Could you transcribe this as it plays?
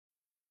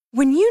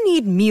When you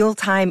need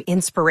mealtime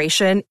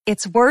inspiration,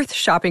 it's worth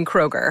shopping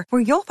Kroger,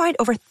 where you'll find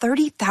over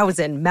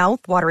 30,000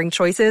 mouth-watering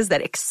choices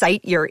that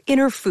excite your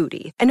inner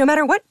foodie. And no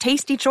matter what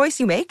tasty choice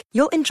you make,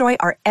 you'll enjoy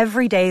our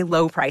everyday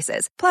low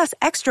prices, plus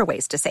extra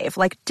ways to save,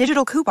 like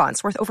digital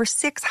coupons worth over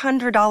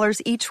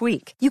 $600 each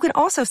week. You can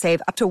also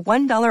save up to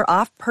 $1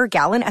 off per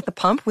gallon at the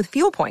pump with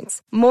fuel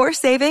points. More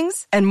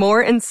savings and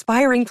more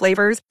inspiring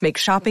flavors make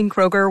shopping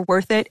Kroger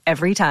worth it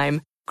every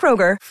time.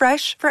 Kroger,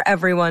 fresh for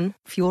everyone.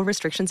 Fuel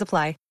restrictions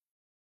apply.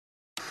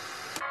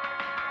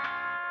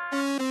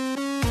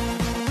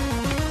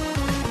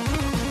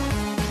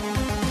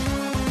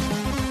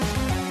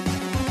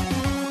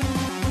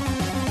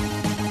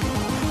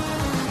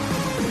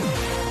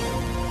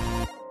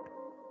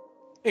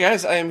 Hey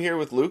guys, I am here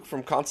with Luke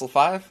from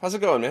Console5. How's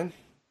it going, man?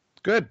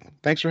 Good.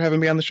 Thanks for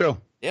having me on the show.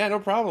 Yeah, no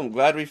problem.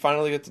 Glad we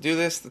finally get to do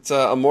this. It's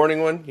a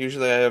morning one.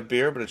 Usually I have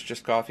beer, but it's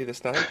just coffee this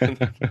time.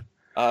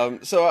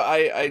 So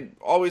I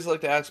always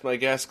like to ask my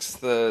guests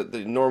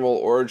the normal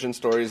origin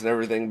stories and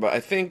everything, but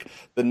I think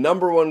the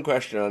number one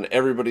question on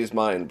everybody's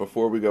mind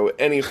before we go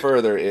any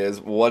further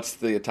is, what's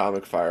the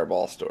atomic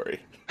fireball story?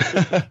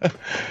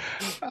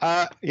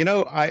 I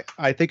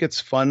think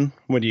it's fun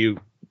when you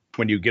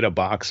get a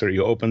box or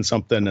you open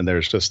something and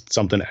there's just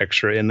something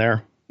extra in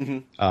there.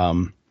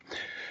 Mm-hmm.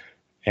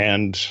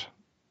 And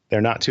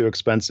they're not too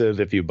expensive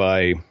if you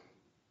buy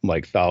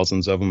like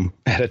thousands of them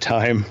at a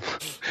time.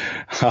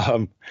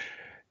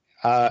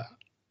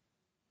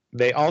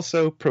 They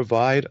also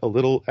provide a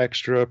little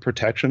extra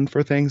protection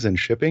for things in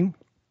shipping.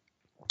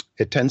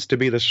 It tends to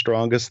be the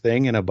strongest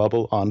thing in a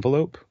bubble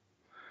envelope.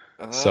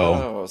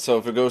 So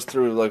if it goes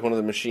through like one of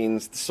the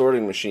machines, the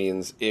sorting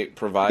machines, it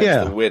provides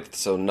the width,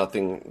 so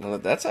nothing.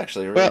 That's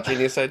actually a really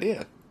genius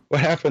idea.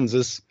 What happens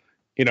is,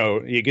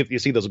 you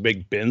see those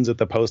big bins at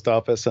the post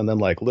office, and then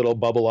like little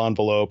bubble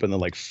envelope, and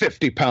then like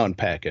 50-pound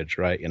package,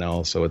 right?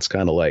 So it's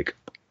kind of like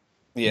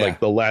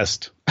the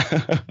last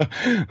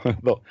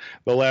the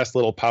last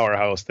little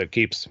powerhouse that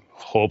keeps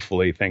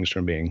hopefully things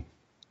from being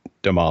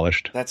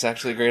demolished. That's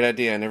actually a great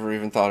idea. I never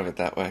even thought of it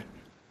that way.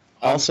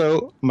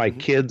 Also, my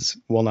kids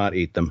will not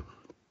eat them.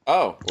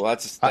 Oh, well,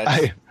 that's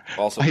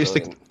also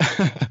brilliant.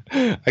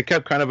 I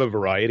kept kind of a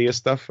variety of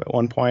stuff at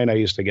one point. I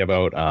used to give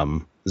out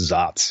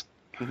Zots,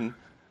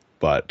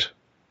 but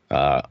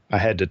I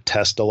had to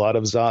test a lot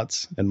of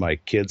Zots, and my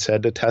kids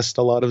had to test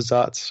a lot of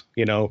Zots,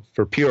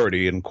 for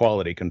purity and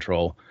quality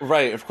control.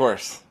 Right, of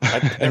course.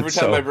 Every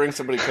time I bring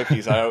somebody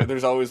cookies,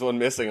 there's always one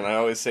missing, and I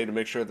always say to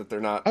make sure that they're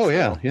not. Oh,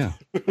 yeah.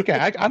 Okay,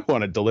 I don't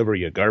want to deliver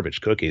you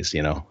garbage cookies,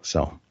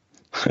 so...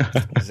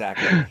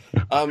 Exactly.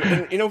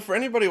 And, for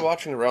anybody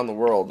watching around the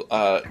world,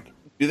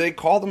 do they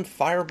call them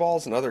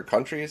fireballs in other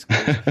countries?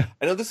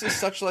 I know this is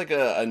such like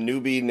a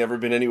newbie, never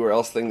been anywhere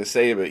else thing to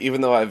say, but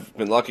even though I've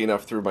been lucky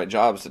enough through my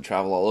jobs to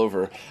travel all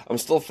over, I'm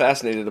still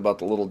fascinated about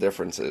the little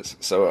differences.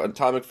 So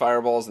atomic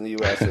fireballs in the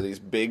U.S. are these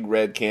big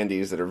red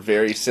candies that are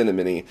very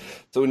cinnamony.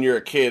 So when you're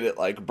a kid, it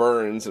like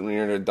burns, and when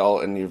you're an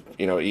adult and you've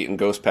eaten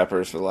ghost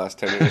peppers for the last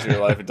 10 years of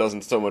your life, it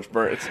doesn't so much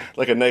burn. It's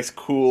like a nice,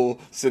 cool,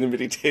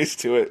 cinnamony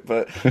taste to it.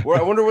 But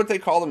I wonder what they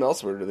call them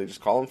elsewhere. Do they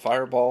just call them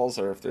fireballs,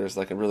 or if there's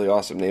like a really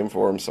awesome name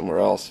for them somewhere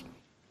else?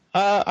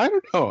 I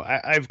don't know.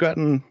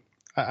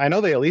 I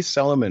know they at least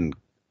sell them in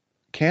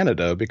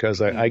Canada,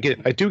 because I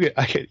get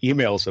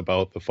emails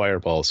about the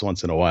fireballs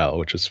once in a while,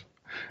 which is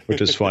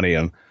funny.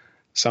 And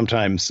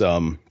sometimes,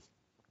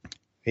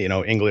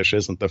 English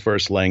isn't the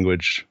first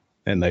language,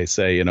 and they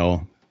say,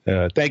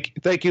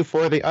 thank you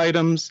for the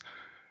items.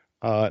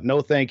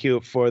 No, thank you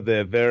for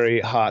the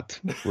very hot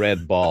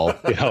red ball.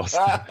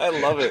 I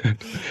love it.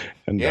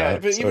 And,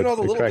 but so even all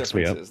the little cracks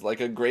me up. differences,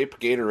 like a grape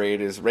Gatorade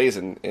is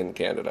raisin in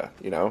Canada.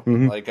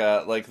 Mm-hmm.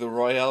 Like the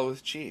Royale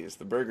with cheese,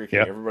 the Burger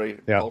King.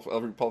 Yep.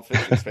 Every Pulp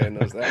Fiction fan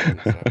knows that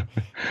one. So.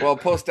 Well,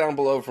 post down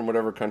below from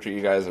whatever country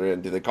you guys are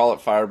in. Do they call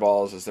it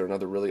fireballs? Is there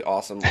another really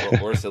awesome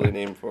or silly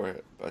name for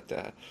it?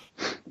 But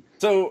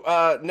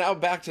so now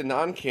back to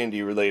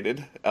non-candy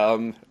related.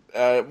 Can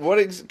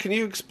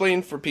you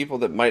explain for people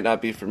that might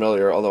not be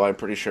familiar, although I'm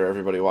pretty sure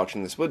everybody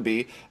watching this would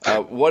be,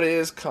 what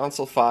is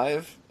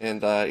Console5,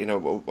 and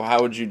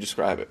how would you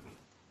describe it?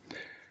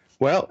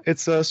 Well,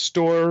 it's a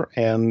store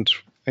and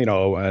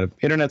an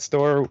internet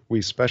store.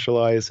 We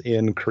specialize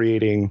in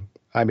creating.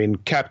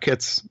 Cap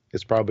kits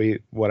is probably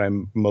what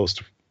I'm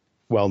most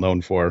well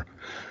known for.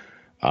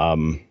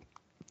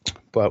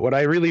 But what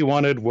I really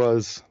wanted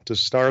was to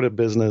start a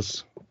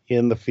business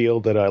in the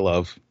field that I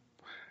love,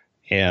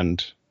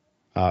 and.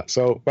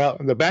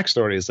 The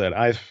backstory is that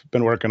I've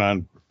been working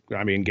on,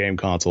 game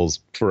consoles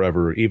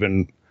forever,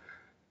 even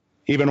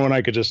when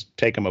I could just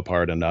take them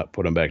apart and not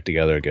put them back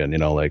together again,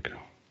 like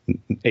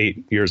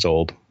 8 years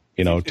old,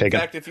 In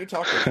fact, if you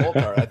talk to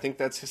Voltar, I think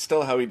that's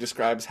still how he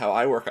describes how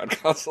I work on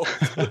consoles.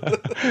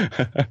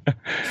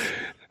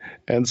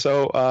 And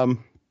so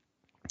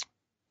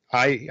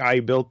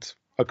I built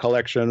a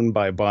collection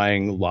by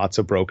buying lots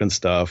of broken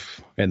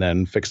stuff and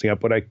then fixing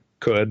up what I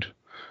could.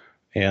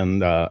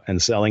 And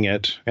selling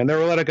it. And there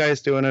were a lot of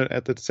guys doing it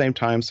at the same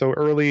time. So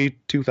early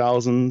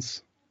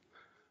 2000s,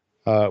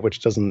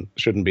 which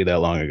shouldn't be that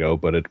long ago,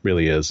 but it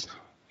really is.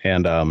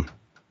 And I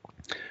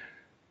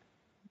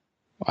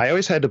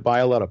always had to buy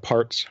a lot of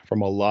parts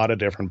from a lot of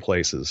different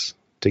places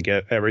to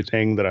get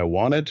everything that I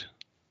wanted.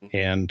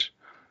 And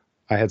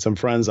I had some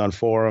friends on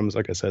forums,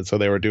 like I said, so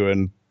they were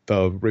doing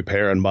the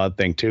repair and mod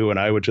thing too. And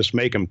I would just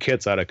make them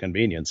kits out of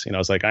convenience. You know,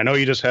 it's like, I know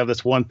you just have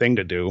this one thing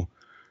to do,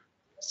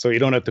 so you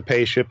don't have to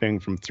pay shipping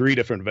from 3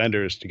 different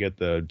vendors to get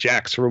the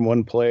jacks from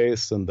one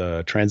place and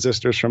the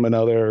transistors from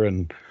another.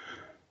 And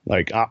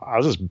like,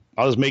 I'll just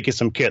make you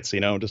some kits, you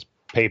know, just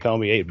PayPal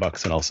me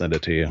 $8 and I'll send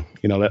it to you,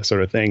 you know, that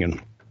sort of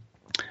thing.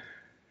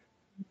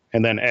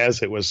 And then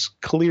as it was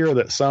clear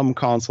that some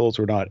consoles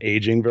were not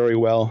aging very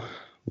well,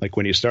 like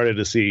when you started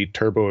to see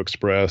Turbo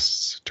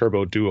Express,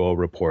 Turbo Duo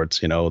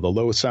reports, you know, the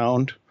low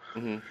sound.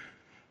 Mm-hmm.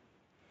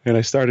 And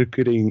I started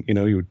getting, you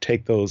know, you would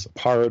take those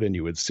apart and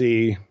you would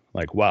see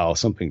like, wow,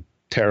 something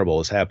terrible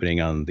is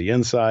happening on the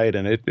inside.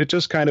 And it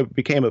just kind of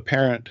became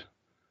apparent.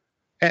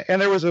 And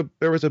there was a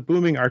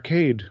booming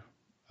arcade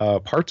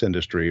parts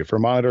industry for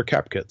monitor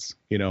cap kits,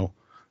 you know,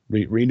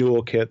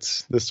 renewal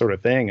kits, this sort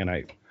of thing. And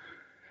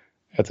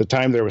at the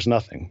time, there was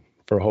nothing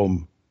for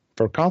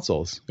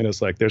consoles. And it's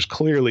like, there's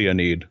clearly a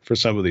need for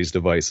some of these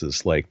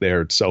devices. Like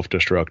they're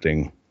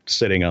self-destructing,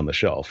 sitting on the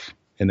shelf.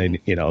 And then,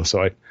 you know,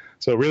 so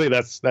really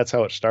that's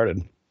how it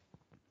started.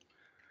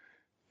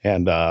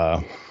 And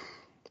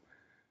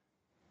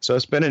so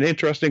it's been an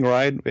interesting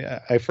ride.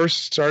 I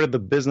first started the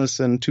business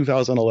in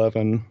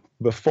 2011.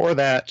 Before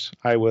that,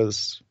 I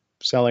was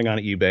selling on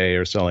eBay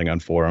or selling on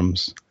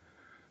forums,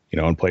 you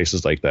know, in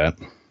places like that.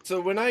 So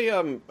when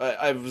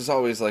I was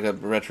always like a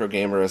retro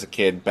gamer as a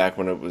kid, back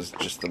when it was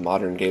just the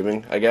modern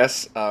gaming, I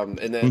guess. And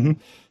then,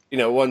 you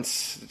know,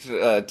 once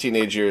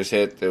teenage years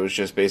hit, it was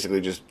just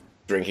basically just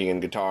drinking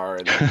and guitar.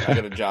 And then I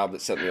got a job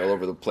that sent me all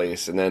over the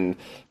place. And then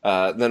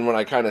when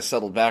I kind of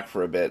settled back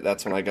for a bit,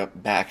 that's when I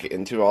got back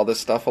into all this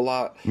stuff a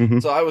lot. Mm-hmm.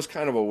 So I was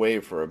kind of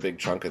away for a big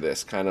chunk of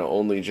this, kind of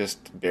only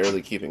just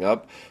barely keeping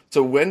up.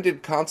 So when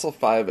did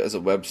Console5 as a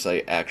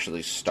website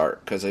actually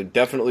start? Because it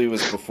definitely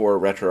was before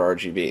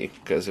RetroRGB,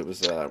 because it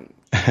was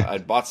I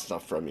bought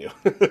stuff from you.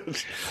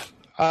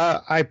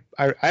 I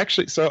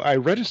actually, so I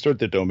registered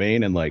the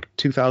domain in like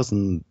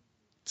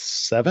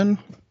 2007,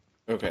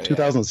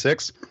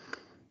 2006. Yeah.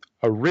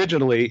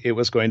 Originally, it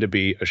was going to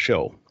be a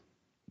show.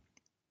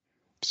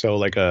 So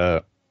like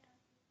a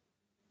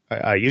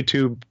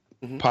YouTube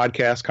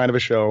podcast kind of a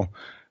show.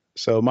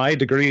 So my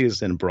degree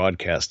is in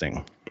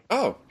broadcasting.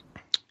 Oh.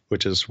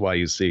 Which is why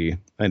you see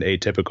an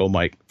atypical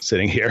mic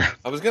sitting here.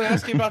 I was going to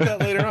ask you about that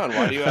later on.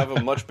 Why do you have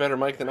a much better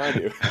mic than I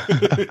do?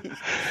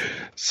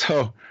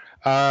 So,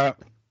 yeah,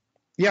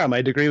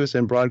 my degree was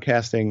in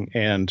broadcasting,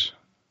 and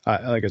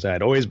like I said,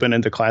 I'd always been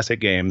into classic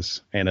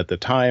games. And at the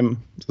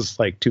time, this was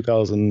like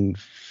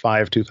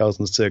 2005,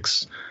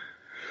 2006,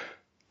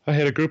 I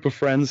had a group of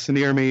friends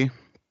near me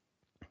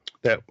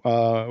that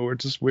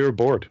we were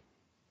bored,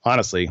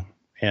 honestly.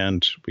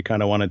 And we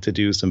kind of wanted to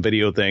do some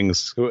video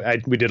things.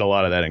 We did a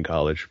lot of that in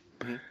college.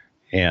 Mm-hmm.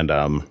 And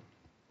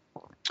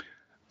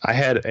I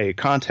had a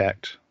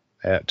contact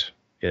at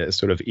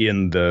sort of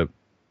in the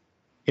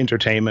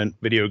entertainment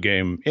video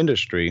game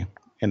industry.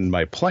 And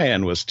my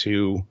plan was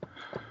to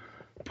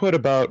put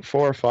about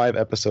 4 or 5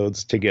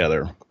 episodes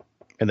together.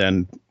 And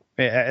then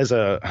as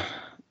a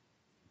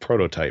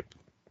prototype.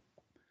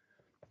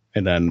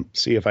 And then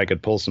see if I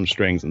could pull some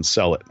strings and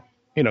sell it,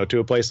 you know, to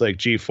a place like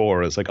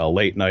G4 as like a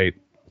late night,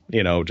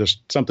 you know,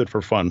 just something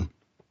for fun,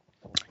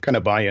 kind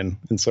of buy-in.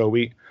 And so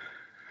we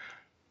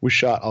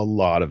shot a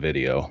lot of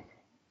video.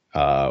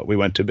 We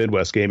went to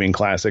Midwest Gaming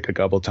Classic a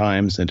couple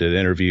times and did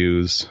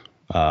interviews.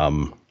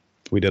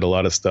 We did a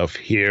lot of stuff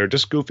here,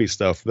 just goofy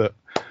stuff. The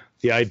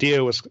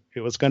idea was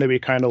it was going to be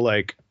kind of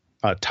like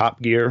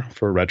Top Gear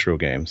for retro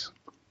games.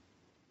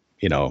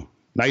 You know,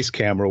 nice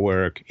camera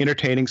work,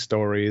 entertaining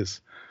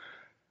stories.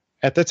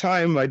 At the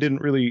time, I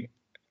didn't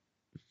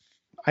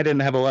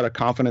have a lot of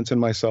confidence in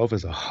myself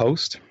as a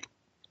host.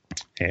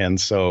 And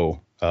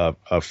so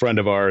a friend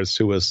of ours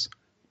who was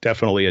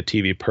definitely a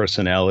TV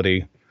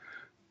personality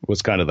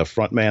was kind of the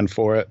front man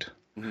for it.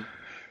 Mm-hmm.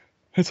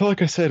 And so,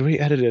 like I said, we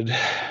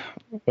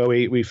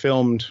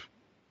filmed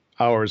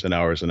hours and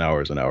hours and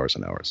hours and hours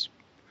and hours.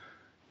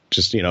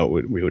 Just, you know,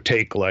 we would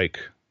take like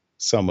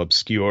some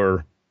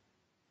obscure,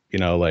 you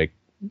know, like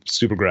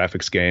super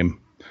graphics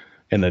game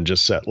and then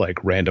just set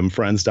like random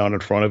friends down in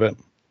front of it.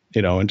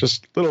 You know, and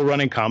just little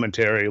running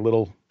commentary,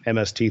 little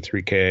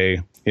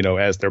MST3K, you know,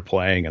 as they're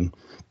playing. And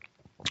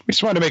we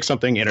just wanted to make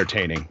something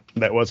entertaining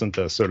that wasn't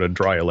a sort of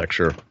dry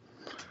lecture.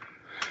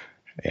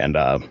 And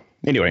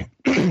anyway.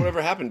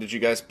 Whatever happened? Did you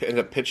guys end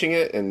up pitching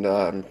it? And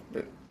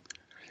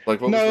like,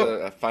 what was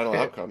the final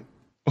outcome?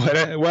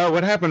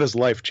 What happened is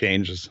life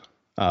changes.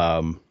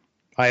 I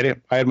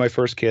had my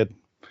first kid,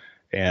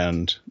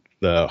 and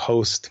the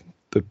host,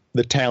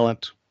 the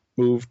talent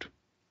moved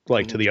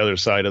like to the other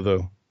side of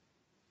the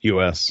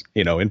U.S.,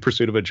 you know, in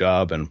pursuit of a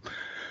job. And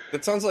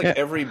it sounds like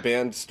every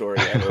band story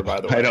ever,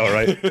 by the way. I know,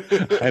 right?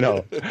 I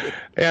know.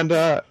 And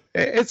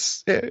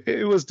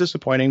it was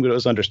disappointing, but it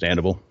was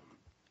understandable.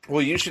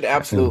 Well, you should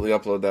absolutely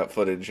upload that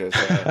footage as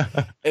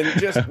and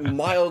just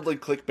mildly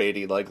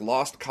clickbaity, like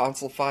Lost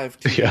Console5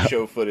 TV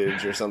show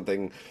footage or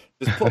something.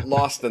 Just put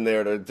Lost in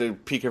there to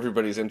pique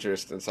everybody's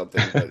interest in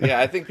something. But yeah,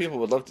 I think people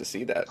would love to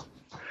see that.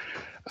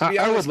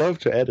 I would love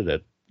to edit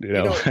it. You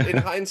know, in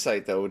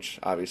hindsight, though, which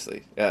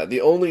obviously,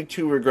 the only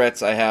two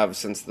regrets I have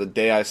since the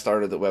day I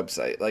started the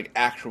website, like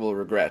actual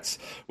regrets,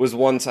 was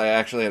once I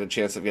actually had a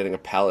chance of getting a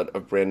pallet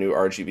of brand new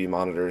RGB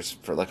monitors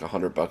for like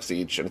 $100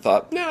 each, and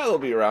thought, nah, they'll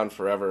be around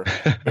forever.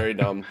 Very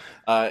dumb.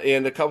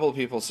 And a couple of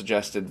people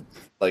suggested,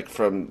 like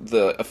from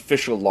the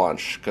official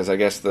launch, because I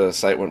guess the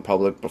site went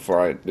public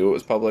before I knew it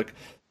was public.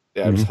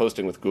 Yeah, I was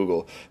hosting with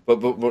Google,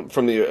 but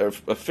from the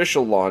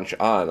official launch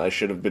on, I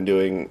should have been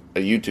doing a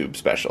YouTube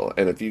special.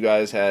 And if you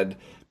guys had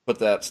put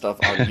that stuff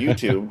on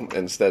YouTube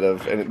instead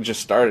of, and it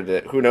just started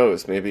it, who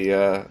knows? Maybe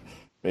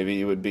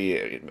you would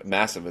be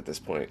massive at this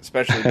point,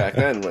 especially back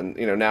then when,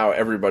 now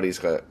everybody's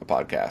got a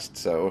podcast.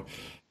 So,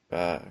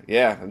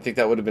 yeah, I think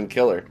that would have been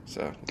killer.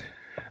 So,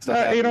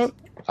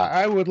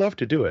 I would love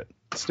to do it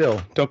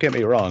still. Don't get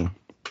me wrong.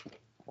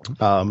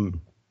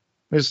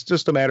 It's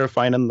just a matter of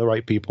finding the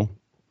right people.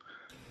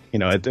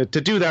 To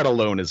do that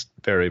alone is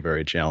very,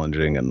 very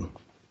challenging, and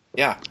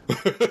yeah,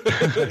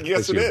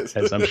 yes, it is,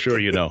 as I'm sure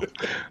you know.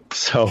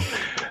 So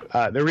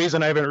the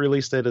reason I haven't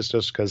released it is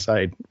just because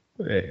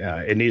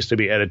it needs to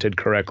be edited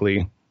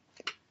correctly.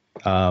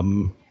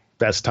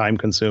 That's time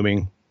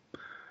consuming.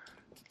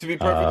 To be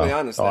perfectly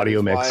honest, that audio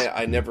is mix. why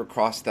I never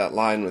crossed that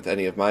line with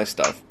any of my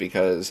stuff,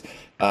 because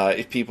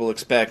if people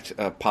expect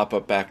a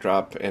pop-up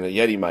backdrop and a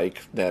Yeti mic,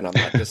 then I'm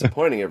not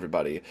disappointing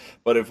everybody.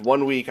 But if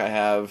one week I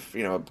have,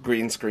 a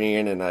green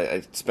screen and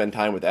I spend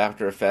time with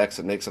After Effects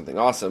and make something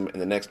awesome,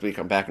 and the next week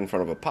I'm back in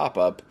front of a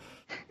pop-up,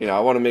 I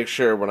want to make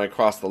sure when I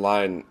cross the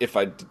line, if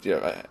I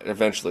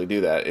eventually do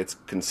that, it's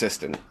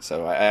consistent.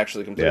 So I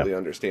actually completely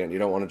understand. You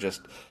don't want to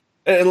just...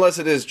 Unless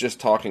it is just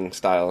talking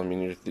style. I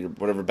mean,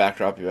 whatever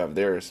backdrop you have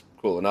there is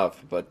cool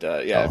enough. But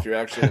if you're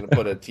actually going to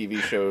put a TV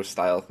show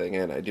style thing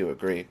in, I do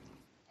agree.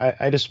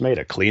 I just made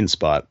a clean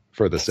spot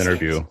for this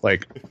interview.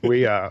 Like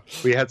we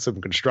had some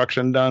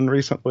construction done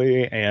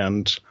recently,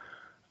 and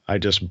I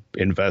just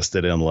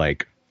invested in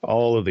like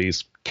all of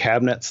these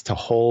cabinets to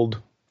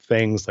hold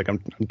things. Like I'm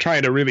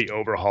trying to really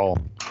overhaul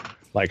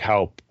like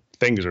how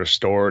things are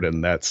stored,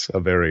 and that's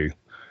a very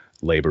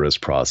laborious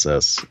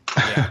process.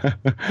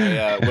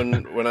 Yeah.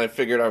 When I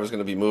figured I was going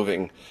to be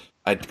moving,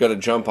 I'd got to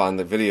jump on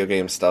the video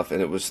game stuff,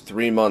 and it was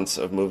 3 months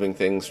of moving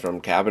things from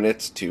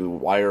cabinets to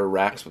wire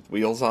racks with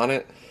wheels on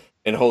it.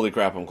 And holy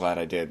crap, I'm glad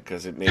I did,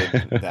 because it made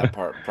that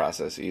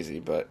process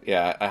easy. But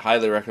yeah, I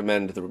highly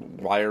recommend the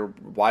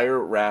wire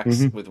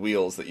racks with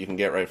wheels that you can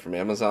get right from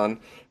Amazon.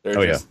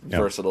 They're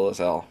versatile as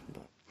hell.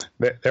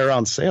 They're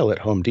on sale at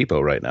Home Depot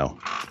right now.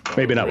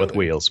 Maybe not really? with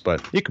wheels,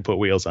 but you can put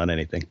wheels on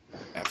anything.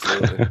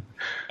 Absolutely.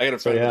 I got a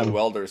friend who's a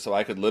welder, so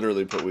I could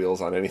literally put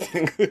wheels on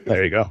anything.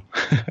 There you go.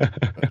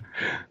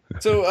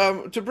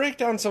 So to break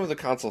down some of the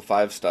Console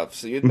 5 stuff,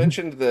 so you'd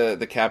mentioned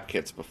the cap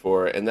kits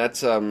before, and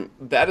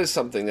that is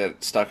something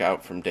that stuck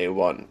out from day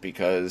one,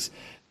 because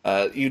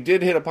you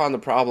did hit upon the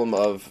problem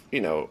of,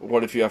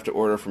 what if you have to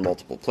order from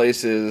multiple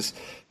places?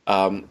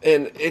 And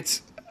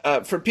it's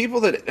for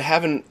people that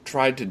haven't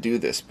tried to do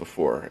this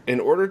before, in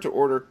order to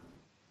order,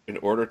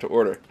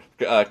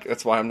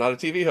 that's why I'm not a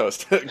TV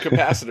host,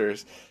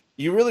 capacitors,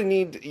 you really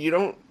need,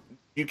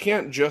 you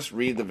can't just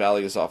read the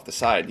values off the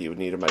side. You would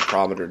need a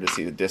micrometer to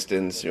see the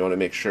distance. You want to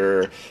make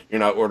sure you're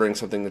not ordering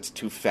something that's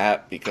too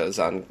fat, because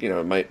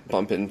it might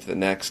bump into the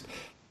next.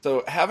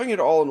 So having it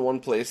all in one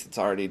place that's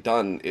already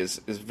done is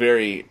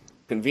very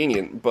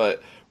convenient.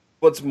 But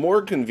what's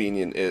more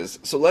convenient is,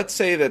 so let's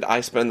say that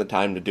I spend the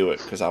time to do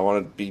it because I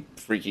want to be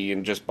freaky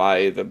and just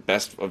buy the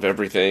best of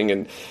everything,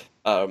 and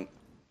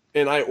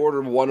I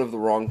order one of the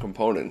wrong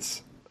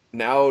components.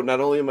 Now, not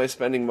only am I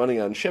spending money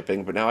on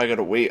shipping, but now I got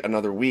to wait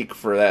another week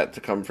for that to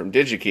come from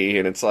DigiKey,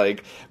 and it's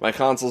like my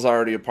console's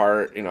already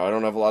apart. I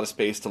don't have a lot of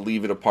space to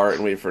leave it apart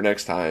and wait for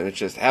next time. It's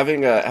just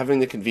having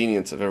the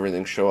convenience of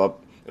everything show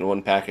up in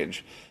one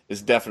package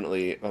is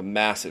definitely a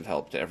massive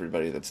help to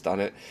everybody that's done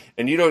it.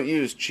 And you don't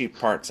use cheap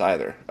parts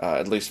either,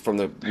 at least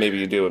from maybe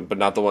you do, but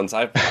not the ones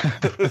I've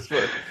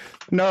bought.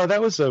 No,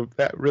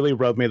 that really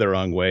rubbed me the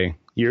wrong way.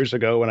 Years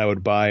ago when I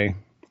would buy...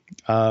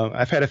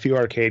 I've had a few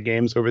arcade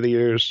games over the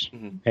years,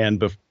 and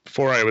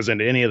before I was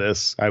into any of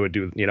this, I would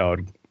do,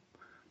 I'd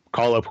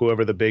call up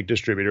whoever the big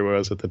distributor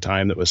was at the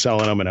time that was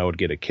selling them, and I would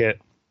get a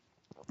kit,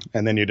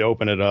 and then you'd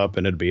open it up,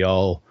 and it'd be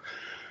all,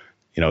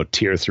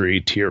 tier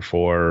 3, tier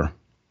 4,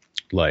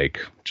 like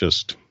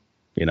just,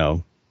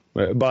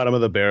 bottom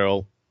of the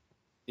barrel,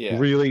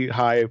 really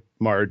high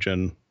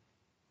margin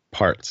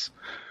parts.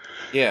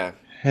 Yeah.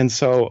 And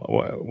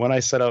so when I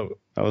set out,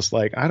 I was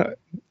like,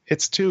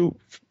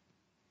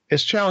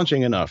 it's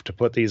challenging enough to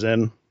put these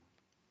in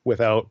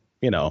without,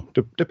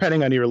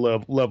 depending on your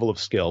level of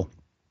skill.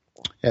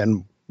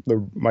 And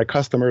my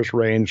customers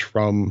range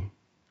from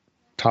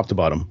top to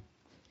bottom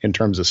in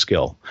terms of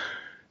skill.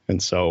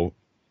 And so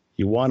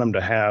you want them to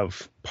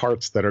have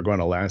parts that are going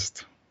to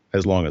last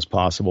as long as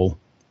possible.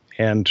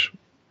 And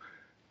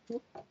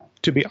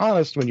to be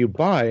honest, when you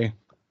buy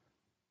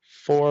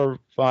 4,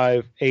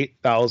 5,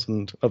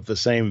 8,000 of the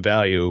same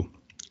value,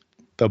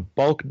 the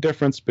bulk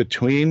difference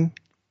between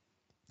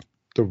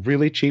the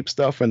really cheap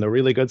stuff and the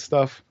really good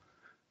stuff,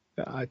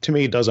 to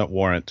me, doesn't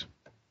warrant,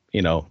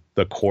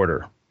 the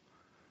quarter.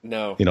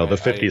 No, the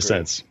 50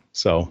 cents.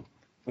 So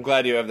I'm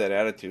glad you have that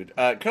attitude.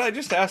 Could I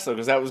just ask though,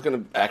 because that was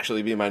going to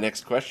actually be my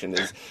next question: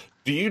 is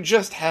do you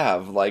just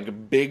have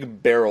like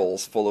big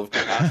barrels full of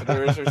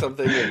capacitors or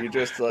something that you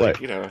just like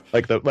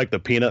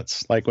the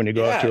peanuts, like when you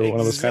go out to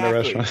one of those kind of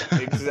restaurants?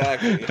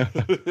 Exactly.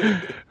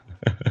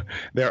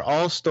 They're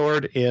all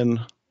stored in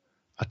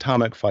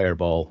atomic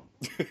fireball.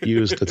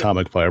 Used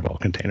atomic fireball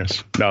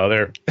containers. No,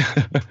 they're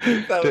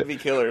that would be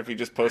killer if you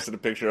just posted a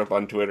picture up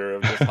on Twitter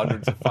of just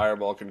hundreds of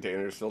fireball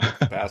containers filled with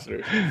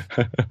capacitors.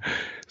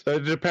 So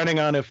depending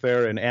on if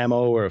they're in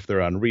ammo or if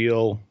they're on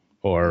real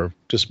or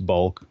just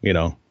bulk,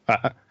 you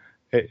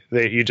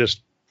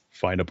just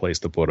find a place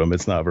to put them.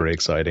 It's not very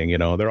exciting,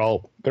 they're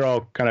all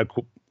kind of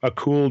a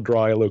cool,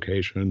 dry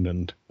location,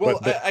 and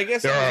I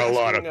guess there are a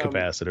lot of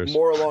capacitors.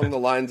 More along the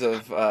lines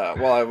of,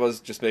 I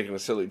was just making a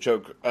silly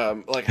joke.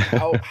 Like,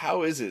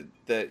 how is it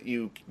that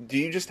do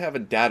you just have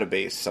a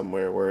database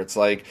somewhere where it's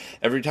like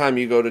every time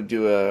you go to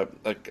do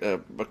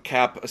a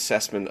cap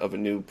assessment of a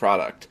new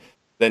product,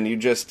 then you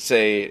just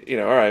say,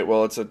 all right,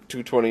 well, it's a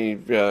 220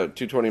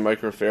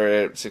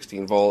 microfarad,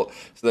 16 volt.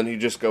 So then you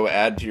just go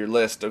add to your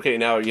list. Okay,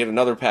 now yet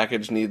another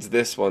package needs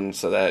this one,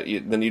 so that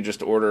then you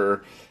just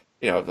order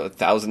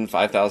 1,000,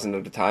 5,000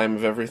 at a time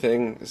of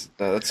everything.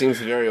 That seems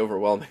very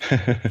overwhelming.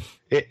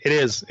 It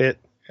is.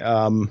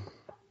 At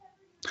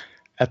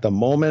the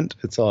moment,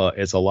 it's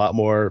a lot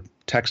more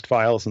text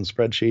files and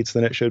spreadsheets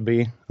than it should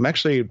be. I'm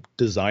actually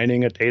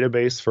designing a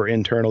database for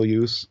internal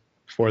use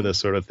for this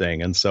sort of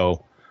thing, and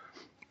so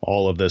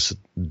all of this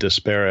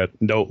disparate,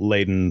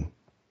 note-laden,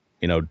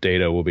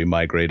 data will be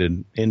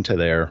migrated into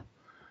there.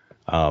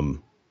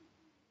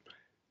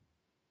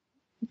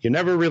 You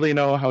never really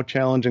know how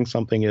challenging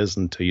something is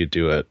until you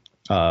do it.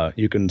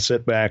 You can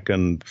sit back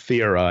and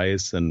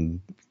theorize,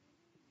 and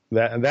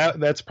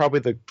that's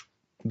probably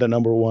the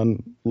number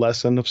one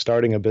lesson of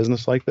starting a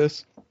business like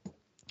this.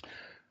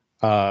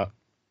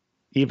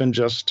 Even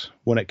just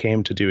when it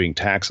came to doing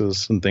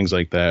taxes and things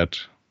like that,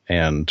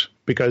 and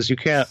because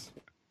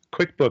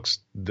QuickBooks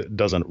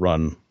doesn't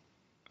run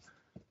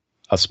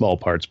a small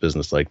parts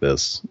business like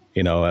this,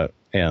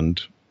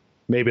 and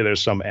maybe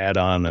there's some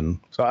add-on, and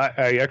so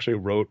I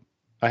actually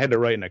I had to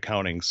write an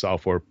accounting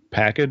software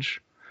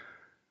package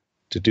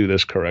to do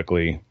this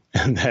correctly.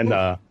 And then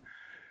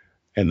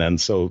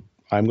so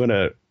I'm going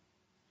to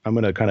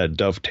kind of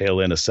dovetail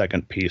in a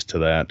second piece to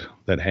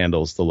that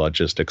handles the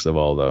logistics of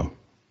all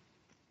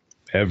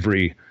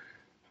every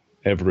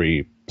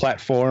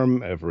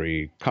platform,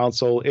 every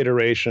console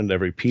iteration,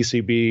 every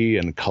PCB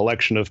and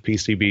collection of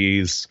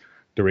PCBs,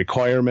 the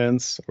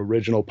requirements,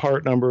 original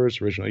part numbers,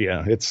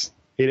 it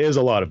is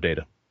a lot of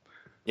data.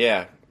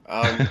 Yeah.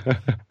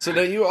 So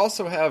now you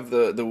also have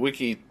the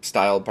wiki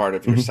style part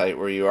of your site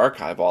where you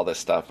archive all this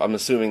stuff. I'm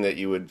assuming that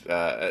you would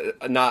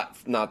not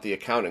the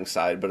accounting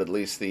side, but at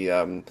least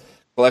the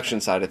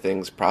collection side of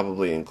things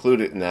probably include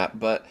it in that.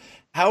 But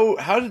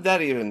how did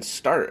that even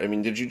start? I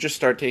mean, did you just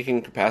start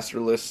taking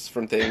capacitor lists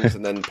from things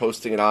and then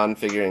posting it on,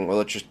 figuring, well,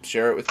 let's just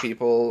share it with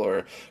people,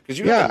 or because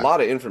you have a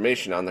lot of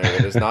information on there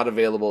that is not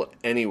available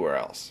anywhere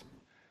else?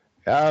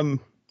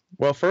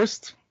 Well,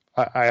 first,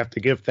 I have to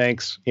give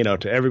thanks,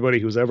 to everybody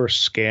who's ever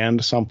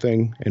scanned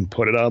something and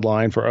put it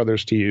online for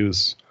others to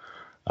use.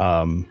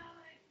 A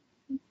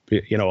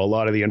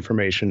lot of the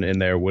information in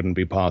there wouldn't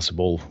be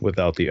possible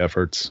without the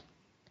efforts,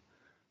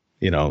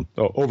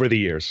 over the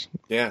years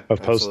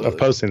of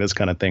posting this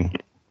kind of thing.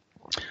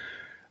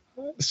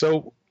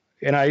 So,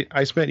 and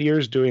I spent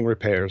years doing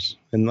repairs.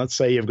 And let's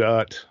say you've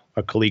got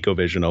a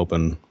ColecoVision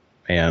open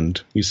and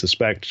you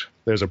suspect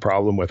there's a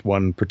problem with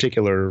one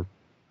particular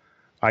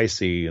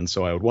IC, and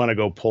so I would want to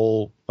go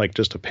pull like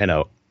just a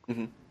pinout,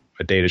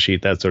 a data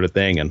sheet, that sort of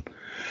thing, and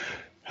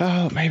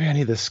maybe I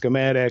need this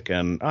schematic,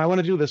 and I want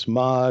to do this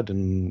mod,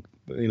 and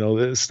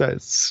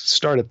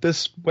start at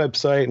this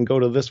website and go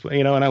to this,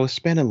 and I was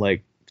spending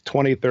like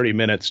 20-30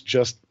 minutes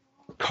just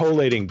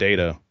collating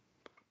data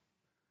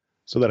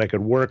so that I could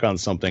work on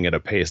something at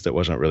a pace that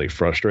wasn't really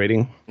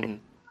frustrating.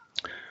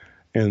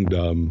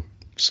 And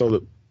so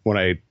that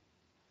when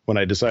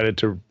I decided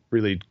to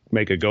really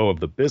make a go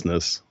of the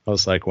business, I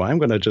was like, well, I'm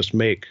going to just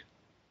make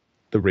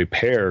the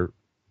repair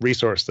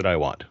resource that I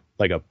want,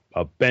 like a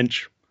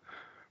bench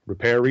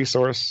repair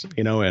resource,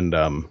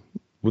 and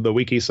with the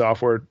wiki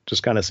software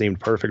just kind of seemed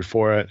perfect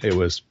for it. It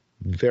was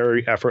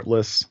very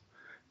effortless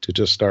to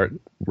just start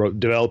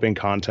developing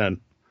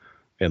content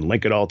and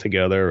link it all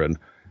together. And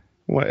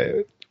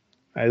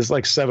it's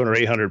like 700 or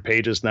 800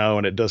 pages now,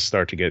 and it does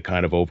start to get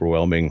kind of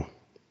overwhelming.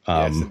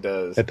 Yes, it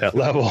does. At that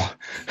level.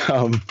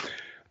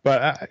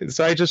 But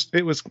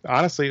it was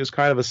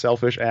kind of a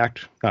selfish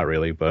act. Not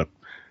really, but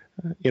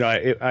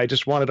I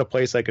just wanted a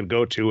place I could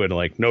go to and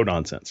like no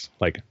nonsense.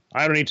 Like,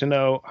 I don't need to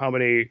know how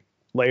many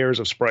layers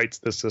of sprites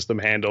this system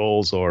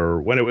handles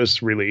or when it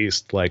was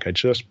released. Like, I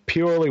just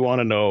purely want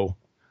to know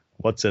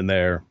what's in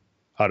there,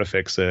 how to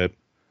fix it,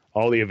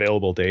 all the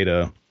available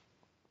data.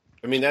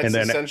 I mean, that's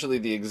essentially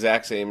the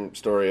exact same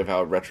story of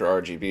how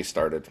RetroRGB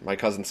started. My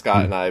cousin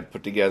Scott and I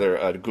put together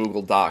a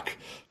Google Doc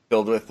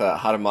filled with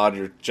how to mod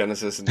your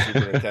Genesis and Super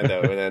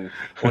Nintendo. And then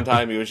one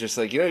time he was just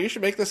like, you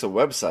should make this a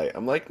website.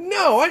 I'm like,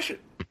 no, I should.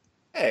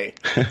 Hey,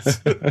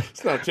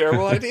 it's not a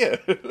terrible idea.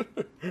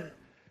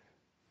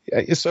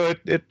 Yeah, so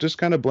it just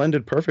kind of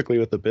blended perfectly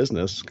with the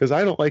business because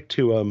I don't like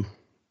to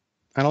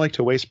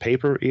waste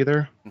paper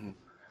either.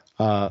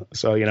 Mm-hmm.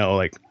 So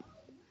like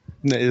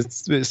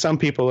some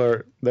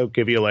people they'll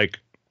give you like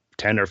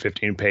 10 or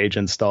 15 page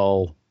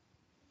install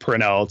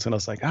printouts, and I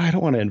was like, I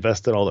don't want to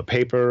invest in all the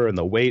paper and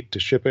the weight to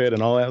ship it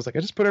and all that. I was like, I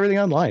just put everything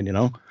online,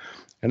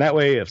 and that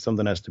way if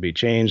something has to be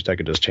changed, I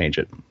could just change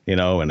it,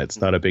 and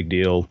it's not a big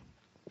deal.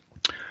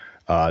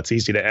 It's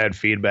easy to add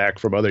feedback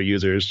from other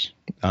users.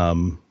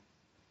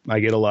 I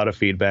get a lot of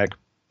feedback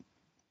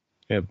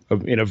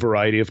in a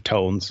variety of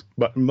tones,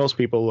 but most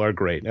people are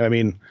great. I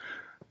mean,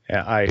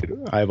 I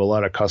have a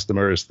lot of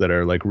customers that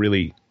are like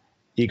really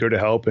eager to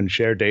help and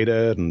share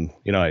data, and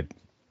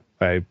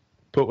I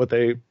put what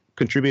they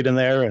contribute in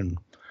there and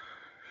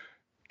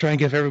try and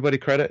give everybody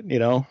credit,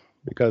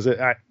 because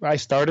I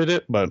started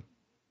it, but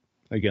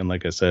again,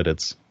 like I said,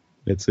 it's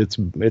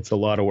a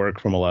lot of work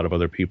from a lot of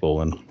other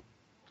people, and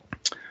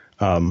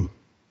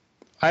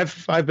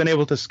I've been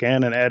able to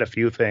scan and add a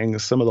few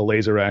things. Some of the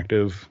laser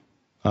active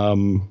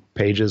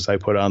pages I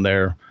put on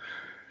there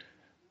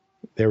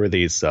were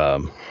these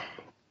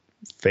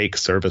fake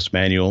service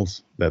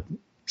manuals that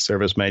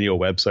service manual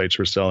websites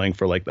were selling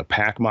for like the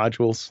pack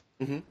modules.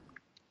 Mm-hmm.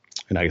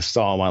 And I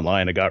saw them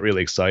online. I got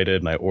really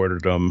excited and I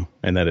ordered them.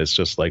 And then it's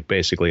just like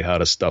basically how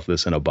to stuff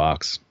this in a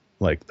box.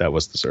 Like that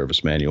was the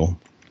service manual.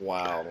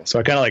 Wow. So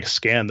I kind of like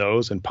scanned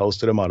those and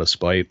posted them out of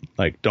spite.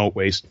 Like, don't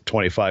waste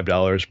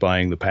 $25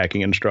 buying the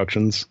packing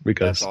instructions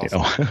because,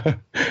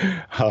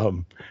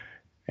 awesome.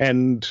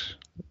 And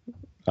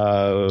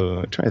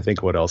I'm trying to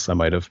think what else I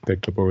might have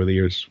picked up over the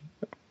years.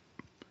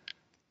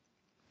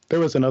 There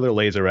was another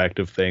laser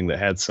active thing that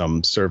had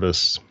some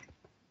service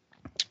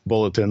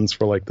bulletins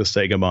for like the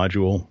Sega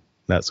module,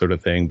 that sort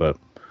of thing. But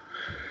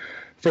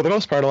for the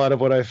most part, a lot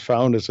of what I've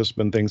found has just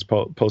been things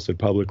posted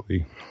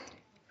publicly.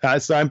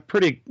 So I'm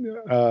pretty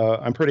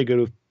good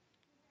with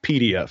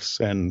PDFs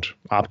and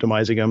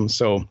optimizing them.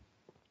 So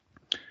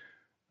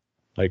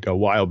like a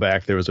while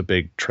back, there was a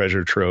big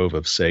treasure trove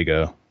of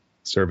Sega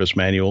service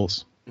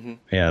manuals. Mm-hmm.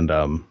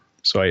 And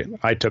so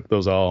I took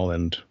those all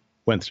and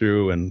went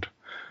through and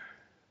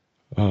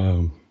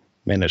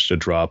managed to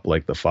drop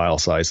like the file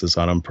sizes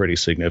on them pretty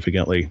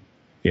significantly,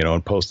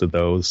 and posted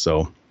those.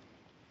 So,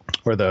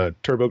 or the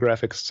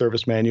TurboGrafx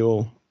service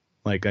manual,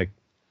 like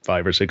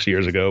 5 or 6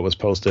 years ago, was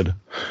posted.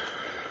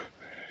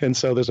 And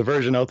so there's a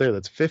version out there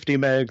that's 50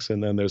 megs,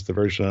 and then there's the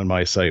version on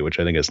my site, which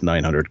I think is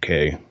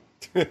 900K.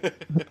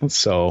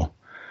 So,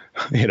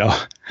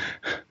 Yeah,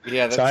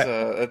 that's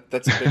a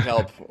big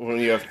help when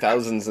you have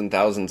thousands and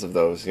thousands of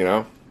those,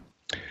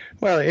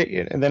 Well,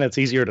 and then it's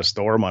easier to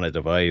store them on a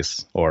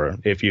device, or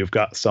if you've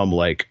got some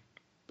like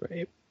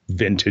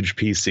vintage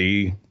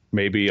PC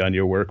maybe on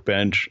your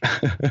workbench,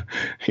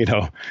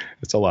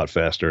 it's a lot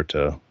faster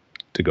to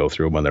go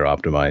through when they're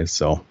optimized.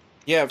 So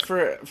yeah,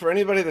 for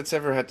anybody that's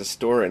ever had to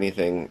store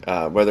anything,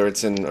 whether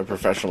it's in a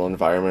professional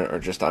environment or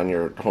just on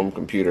your home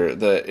computer,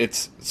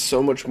 it's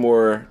so much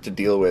more to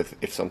deal with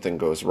if something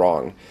goes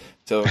wrong.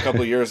 So a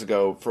couple of years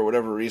ago, for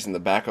whatever reason, the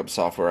backup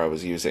software I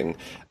was using,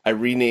 I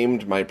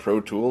renamed my Pro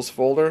Tools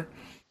folder,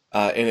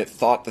 and it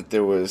thought that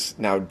there was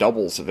now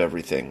doubles of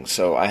everything.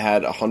 So I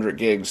had 100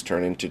 gigs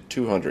turn into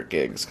 200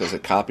 gigs because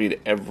it copied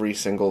every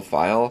single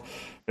file.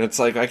 And it's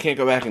like, I can't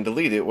go back and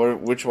delete it.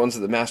 Which ones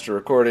are the master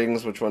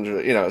recordings? Which ones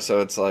are,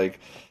 so it's like,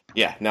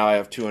 yeah, now I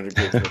have 200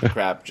 gigs worth of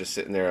crap just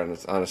sitting there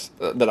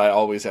that I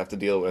always have to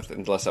deal with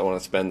unless I want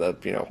to spend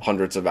the,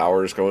 hundreds of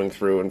hours going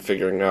through and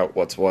figuring out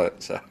what's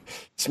what. So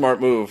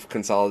smart move,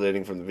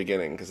 consolidating from the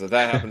beginning. Because if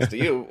that happens to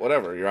you,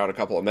 whatever, you're out a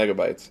couple of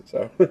megabytes.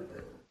 So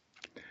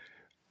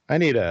I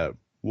need a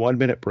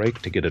 1-minute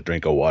break to get a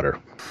drink of water.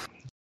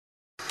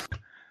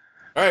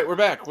 All right, we're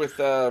back with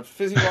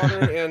fizzy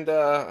water, and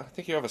I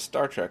think you have a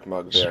Star Trek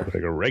mug there.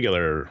 Like a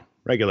regular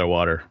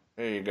water.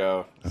 There you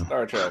go,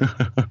 Star Trek.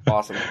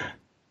 Awesome.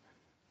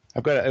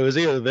 It was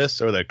either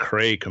this or the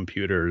Cray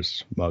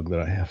Computers mug that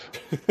I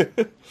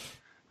have.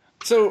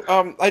 So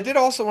I did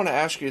also want to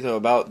ask you, though,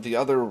 about the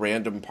other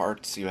random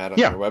parts you had on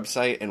your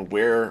website and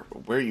where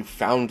you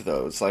found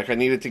those. Like, I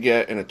needed to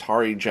get an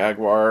Atari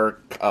Jaguar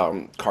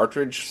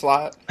cartridge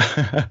slot,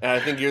 and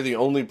I think you're the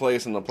only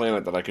place on the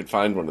planet that I could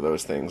find one of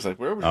those things. Like,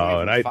 where would you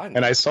even find them?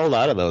 And I sold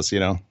out of those,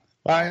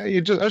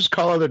 I just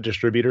call other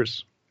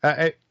distributors.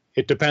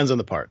 It depends on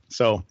the part.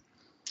 So,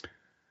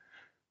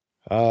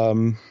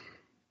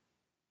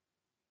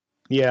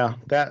 yeah,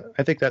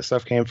 I think that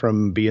stuff came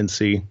from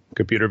B&C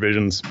Computer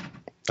Visions.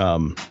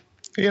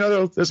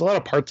 There's a lot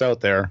of parts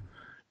out there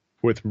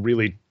with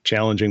really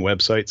challenging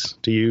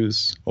websites to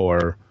use,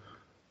 or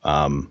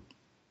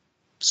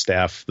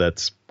staff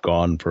that's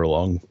gone for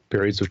long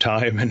periods of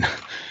time and, Or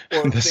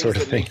and this things sort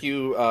of that thing. make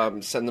you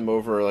send them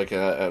over like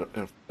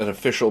an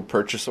official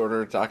purchase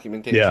order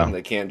documentation. Yeah.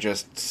 They can't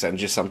just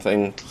send you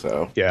something.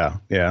 So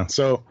Yeah.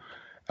 So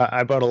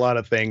I bought a lot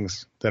of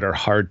things that are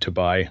hard to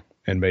buy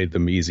and made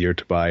them easier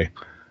to buy.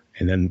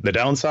 And then the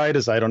downside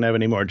is I don't have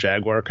any more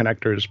Jaguar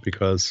connectors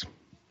because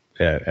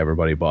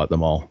everybody bought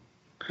them all,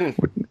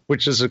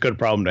 which is a good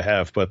problem to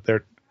have. But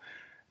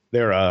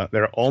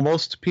they're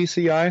almost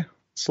PCI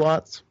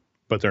slots,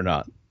 but they're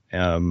not.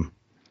 And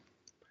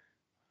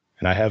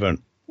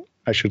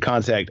I should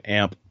contact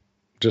AMP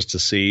just to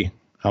see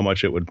how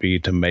much it would be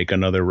to make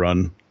another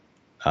run.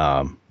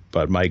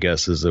 But my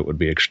guess is it would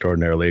be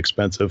extraordinarily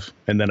expensive.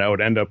 And then I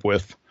would end up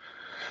with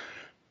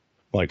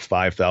like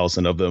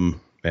 5,000 of them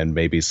and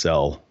maybe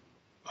sell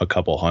a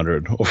couple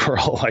hundred over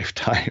a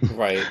lifetime.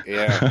 right,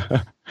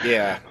 yeah,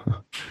 yeah.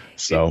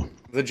 So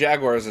The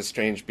Jaguar is a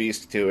strange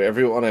beast too.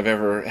 Everyone I've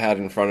ever had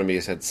in front of me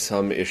has had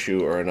some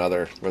issue or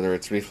another, whether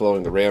it's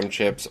reflowing the RAM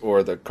chips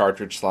or the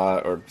cartridge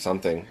slot or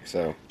something.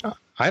 So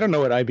I don't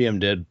know what IBM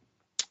did,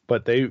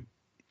 but they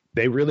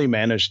really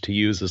managed to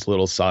use as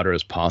little solder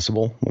as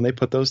possible when they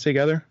put those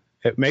together.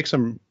 It makes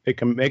them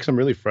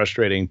really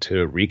frustrating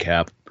to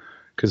recap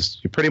because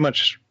you pretty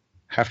much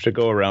have to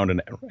go around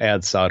and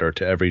add solder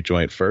to every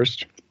joint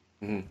first.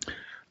 Mm-hmm.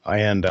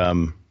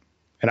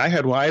 And I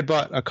had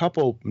bought a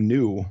couple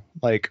new,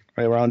 like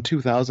around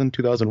 2000,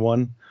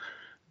 2001.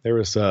 There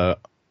was a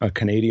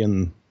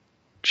Canadian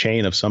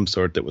chain of some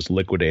sort that was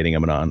liquidating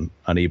them on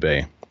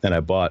eBay. And I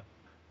bought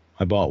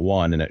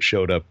one and it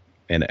showed up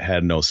and it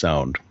had no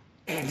sound.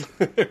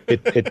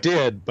 It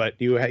did, but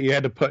you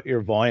had to put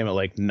your volume at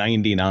like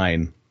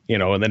 99,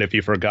 and then if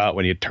you forgot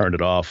when you turned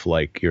it off,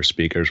 like your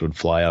speakers would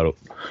fly out.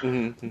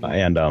 Mm-hmm.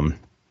 And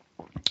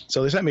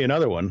so they sent me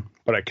another one,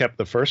 but I kept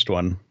the first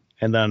one.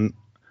 And then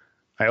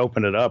I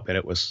opened it up and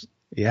it was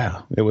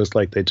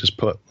like they just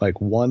put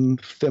like one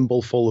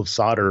thimble full of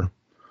solder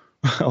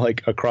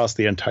like across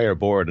the entire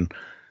board. And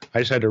I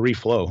just had to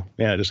reflow.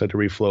 Yeah, I just had to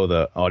reflow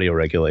the audio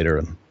regulator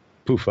and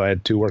poof, I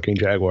had 2 working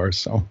Jaguars.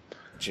 So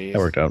Jeez. That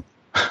worked out.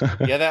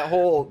 Yeah, the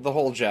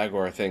whole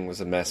Jaguar thing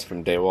was a mess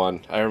from day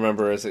one. I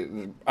remember it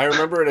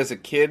as a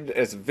kid,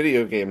 as a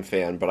video game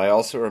fan, but I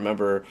also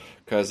remember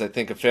because I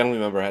think a family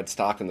member had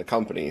stock in the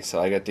company,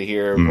 so I got to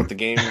hear what the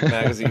game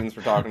magazines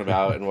were talking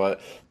about and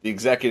what the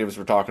executives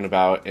were talking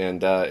about,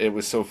 and it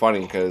was so funny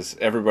because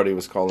everybody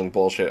was calling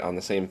bullshit on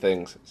the same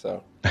things.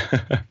 So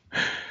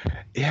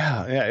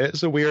yeah,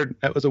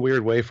 that was a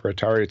weird way for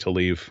Atari to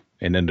leave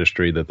an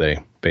industry that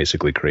they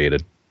basically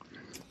created.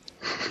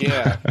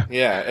 Yeah,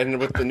 and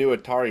with the new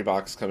Atari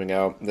box coming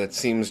out, that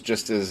seems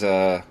just as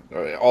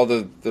all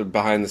the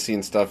behind the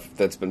scenes stuff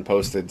that's been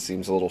posted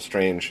seems a little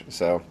strange.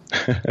 So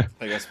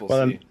I guess we'll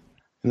see.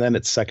 And then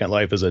its second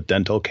life is a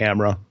dental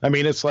camera. I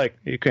mean, it's like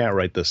you can't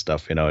write this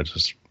stuff, It's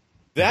just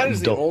that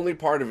is the only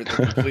part of it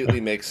that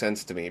completely makes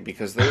sense to me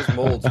because those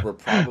molds were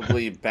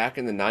probably back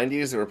in the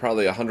 90s. They were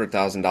probably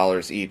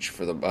 $100,000 each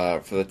for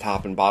the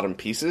top and bottom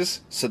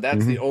pieces. So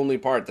that's the only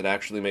part that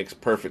actually makes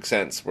perfect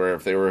sense. Where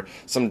if they were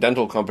some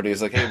dental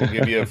companies like, hey, we'll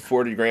give you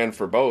 $40,000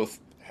 for both.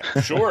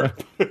 Sure,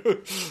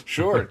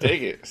 sure,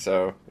 take it.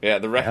 So yeah,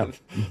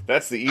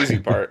 that's the easy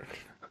part.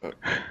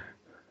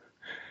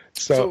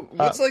 So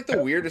what's like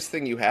the weirdest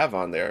thing you have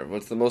on there?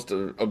 What's the most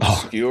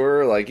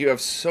obscure? Like you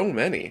have so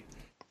many.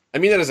 I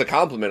mean that as a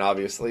compliment,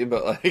 obviously,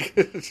 but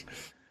like,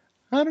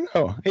 I don't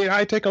know.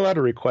 I take a lot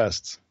of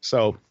requests,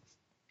 so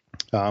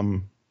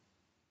a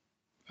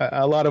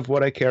lot of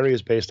what I carry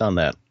is based on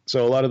that.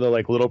 So a lot of the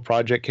like little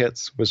project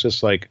kits was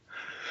just like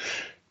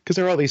because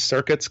there are all these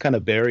circuits kind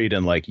of buried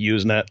in like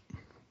Usenet,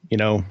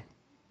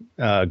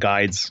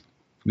 guides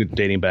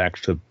dating back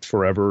to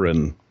forever,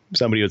 and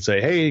somebody would say,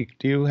 "Hey,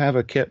 do you have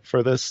a kit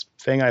for this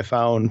thing I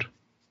found?"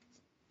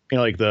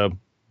 Like the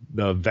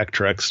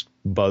Vectrex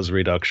buzz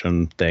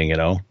reduction thing,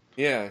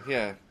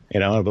 Yeah.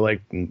 I'd be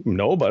like,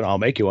 no, but I'll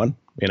make you one,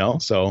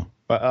 So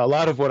a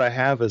lot of what I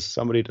have is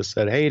somebody just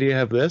said, hey, do you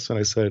have this? And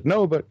I said,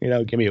 no, but,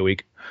 give me a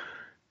week.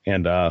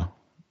 And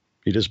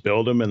you just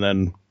build them and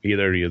then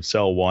either you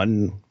sell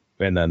one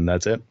and then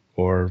that's it,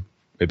 or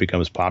it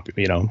becomes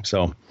popular,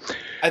 so.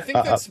 I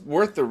think that's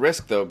worth the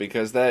risk, though,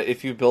 because that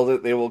if you build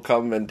it, they will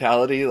come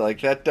mentality.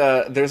 Like that,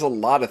 there's a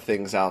lot of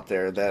things out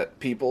there that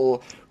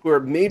people who are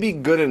maybe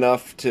good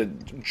enough to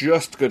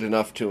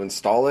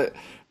install it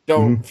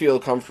don't feel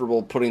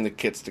comfortable putting the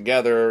kits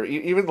together.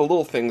 Even the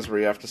little things where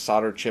you have to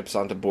solder chips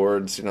onto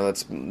boards,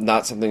 that's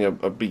not something a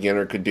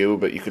beginner could do,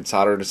 but you could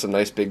solder to some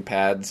nice big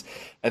pads.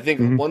 I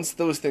think once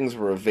those things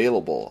were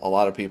available, a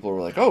lot of people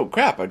were like, oh,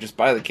 crap, I just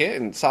buy the kit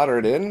and solder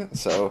it in.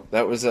 So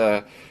that was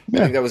I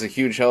think that was a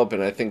huge help,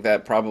 and I think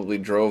that probably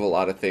drove a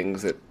lot of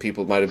things that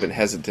people might have been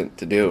hesitant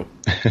to do.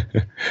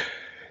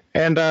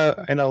 And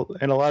a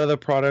lot of the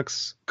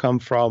products come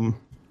from,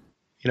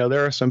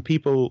 there are some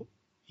people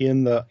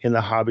in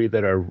the hobby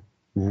that are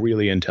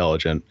really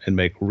intelligent and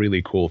make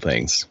really cool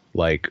things,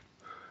 like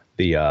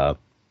the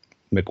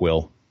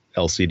McWill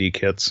LCD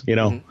kits,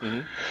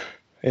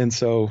 And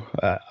so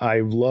I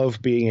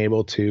love being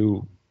able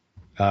to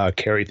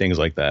carry things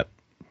like that.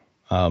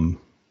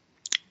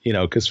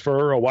 Because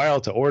for a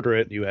while to order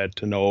it, you had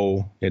to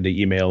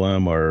email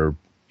them or,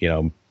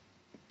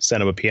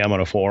 send them a PM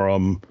on a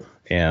forum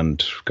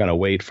and kind of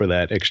wait for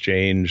that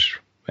exchange.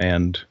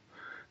 And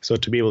so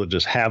to be able to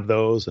just have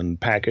those and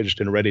packaged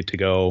and ready to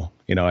go,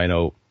 I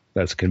know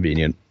that's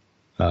convenient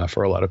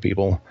for a lot of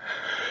people.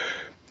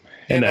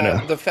 And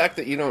then the fact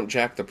that you don't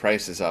jack the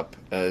prices up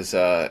is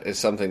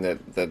something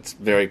that's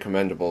very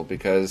commendable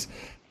because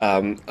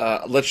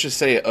let's just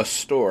say a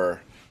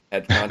store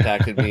had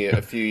contacted me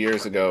a few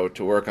years ago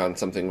to work on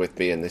something with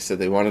me, and they said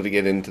they wanted to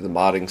get into the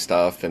modding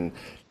stuff, and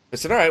I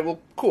said, all right, well,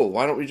 cool.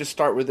 Why don't we just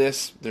start with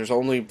this? There's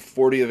only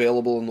 40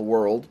 available in the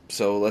world,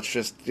 so let's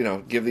just,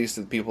 give these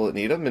to the people that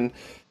need them, and,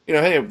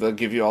 hey, they'll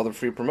give you all the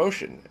free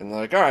promotion. And they're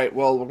like, all right,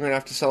 well, we're going to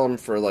have to sell them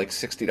for like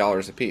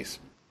 $60 a piece.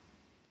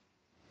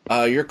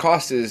 Your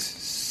cost is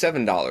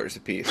 $7 a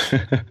piece,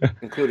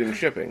 including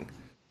shipping.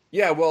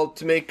 Yeah, well,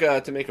 to make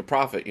a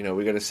profit,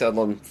 we got to sell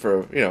them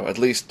for at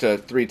least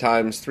 3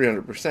 times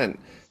 300%.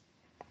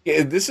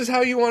 Yeah, this is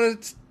how you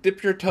want to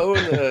dip your toe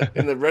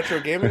in the retro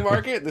gaming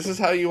market. This is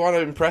how you want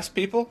to impress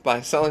people by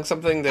selling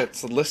something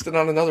that's listed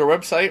on another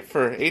website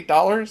for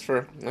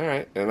 $8. All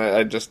right, and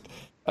I just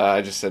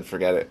said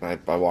forget it, and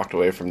I walked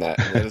away from that.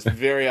 And that is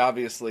very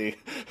obviously,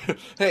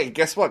 hey,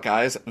 guess what,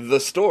 guys?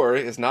 The store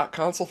is not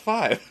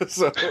Console5.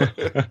 So,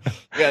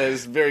 yeah, it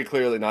is very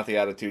clearly not the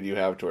attitude you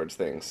have towards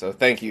things. So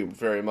thank you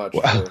very much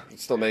for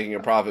still making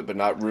a profit, but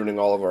not ruining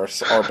all of our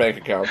bank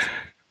accounts.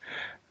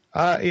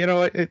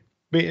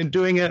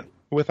 Doing it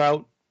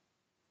without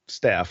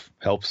staff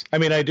helps. I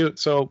mean, I do.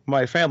 So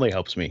my family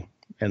helps me.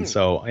 And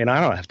so, I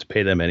don't have to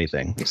pay them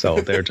anything.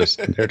 So they're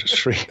just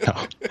free.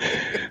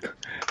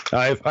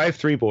 I have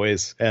 3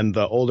 boys, and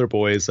the older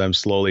boys I'm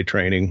slowly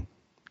training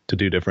to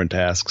do different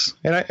tasks,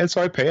 and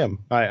so I pay them.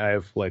 I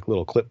have like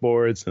little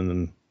clipboards,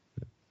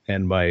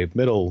 and my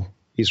middle,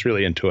 he's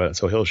really into it,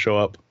 so he'll show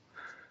up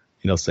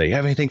and he'll say, "You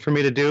have anything for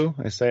me to do?"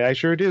 I say, "I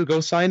sure do.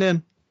 Go sign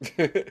in."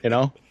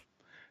 And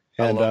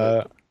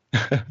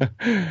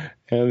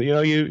and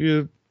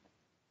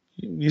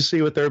you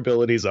see what their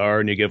abilities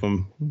are, and you give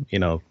them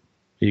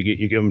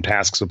you give them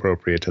tasks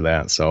appropriate to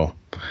that. So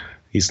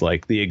he's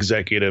like the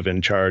executive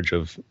in charge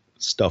of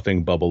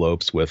stuffing bubble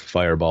opes with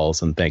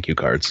fireballs and thank you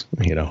cards,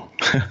 I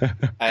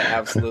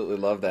absolutely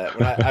love that.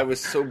 When I was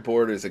so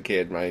bored as a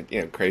kid, my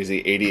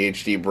crazy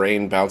ADHD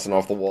brain bouncing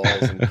off the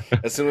walls, and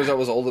as soon as I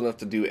was old enough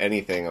to do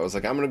anything, I was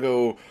like, I'm going to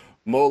go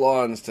mow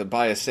lawns to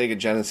buy a Sega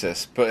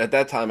Genesis. But at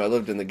that time, I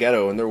lived in the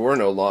ghetto, and there were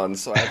no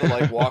lawns, so I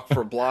had to walk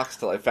for blocks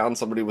till I found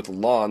somebody with a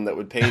lawn that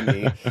would pay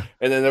me.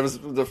 And then there was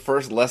the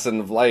first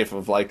lesson of life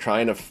of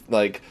trying to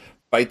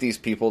fight these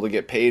people to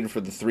get paid for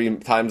the 3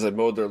 times I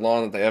mowed their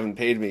lawn that they haven't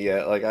paid me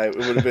yet. It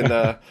would have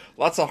been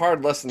lots of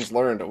hard lessons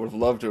learned. I would have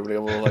loved to have been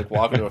able to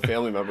walk into a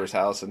family member's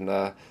house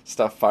and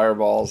stuff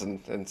fireballs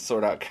and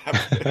sort out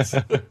cabinets.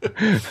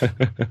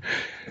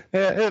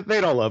 Yeah, they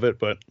don't love it,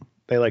 but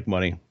they like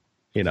money.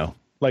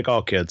 Like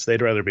all kids,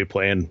 they'd rather be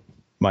playing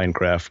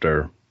Minecraft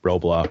or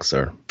Roblox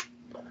or.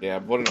 Yeah,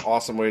 what an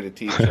awesome way to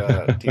teach how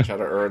to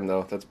earn,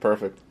 though. That's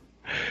perfect.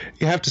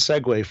 You have to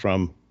segue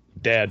from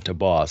dad to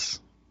boss.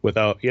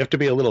 You have to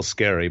be a little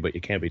scary, but you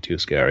can't be too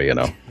scary,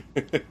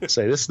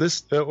 Say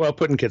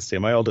putting kids together.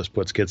 My oldest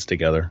puts kids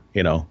together,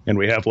 and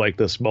we have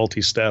this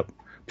multi-step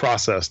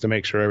process to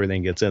make sure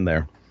everything gets in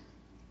there.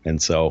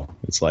 And so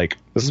it's this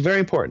is very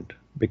important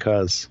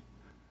because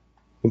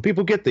when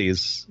people get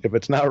these, if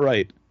it's not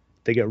right,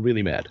 they get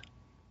really mad,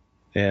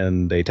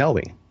 and they tell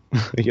me,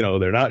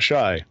 they're not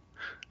shy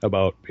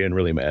about being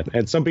really mad.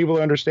 And some people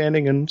are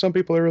understanding, and some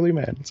people are really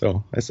mad.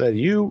 So I said,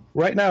 you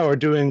right now are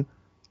doing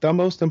the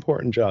most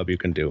important job you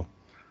can do.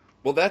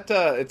 Well,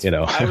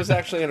 I was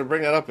actually going to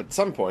bring that up at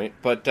some point,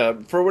 but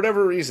for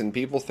whatever reason,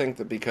 people think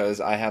that because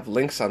I have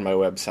links on my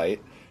website,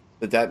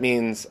 that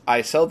means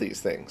I sell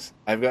these things.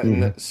 I've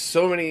gotten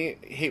so many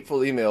hateful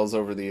emails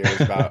over the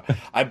years about,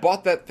 I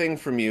bought that thing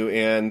from you,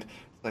 and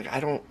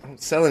I don't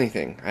sell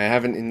anything. I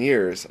haven't in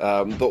years.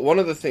 But one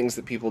of the things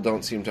that people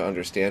don't seem to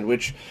understand,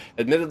 which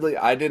admittedly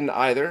I didn't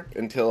either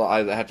until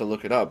I had to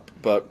look it up,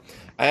 but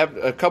I have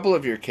a couple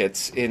of your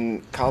kits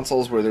in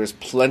consoles where there's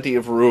plenty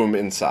of room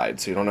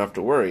inside, so you don't have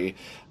to worry.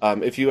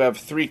 If you have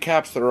 3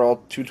 caps that are all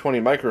 220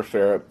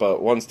 microfarad,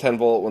 but one's 10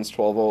 volt, one's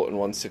 12 volt, and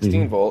one's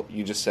 16 volt,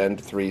 you just send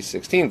 3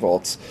 16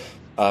 volts,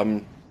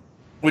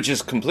 which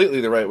is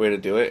completely the right way to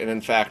do it. And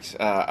in fact,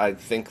 I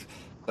think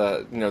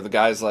the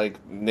guys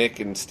like Nick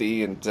and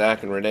Steve and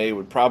Zach and Renee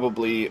would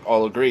probably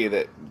all agree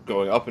that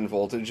going up in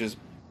voltage is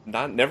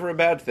never a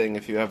bad thing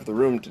if you have the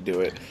room to do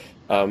it.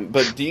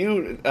 But do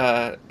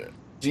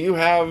you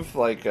have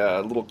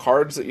little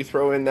cards that you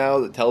throw in now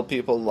that tell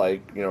people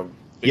bigger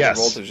yes.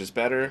 voltage is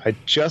better? I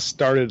just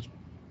started.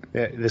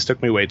 This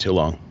took me way too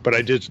long, but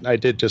I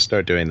did just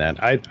start doing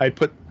that. I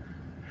put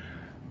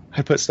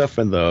stuff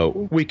in the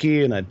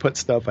wiki, and I'd put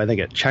stuff I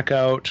think at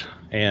checkout,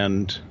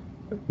 and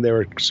there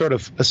were sort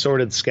of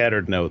assorted,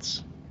 scattered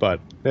notes. But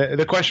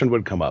the question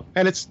would come up,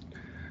 and it's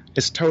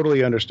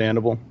totally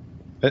understandable.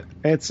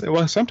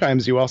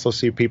 Sometimes you also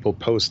see people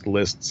post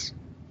lists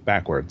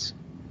backwards.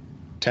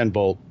 10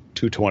 volt,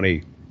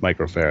 220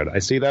 microfarad. I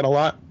see that a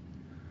lot.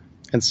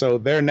 And so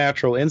their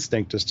natural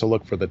instinct is to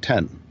look for the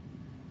 10.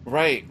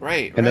 Right.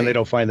 And then they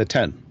don't find the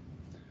 10.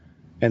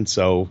 And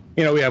so,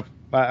 we'll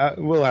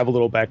have a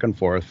little back and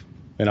forth,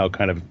 and I'll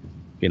kind of,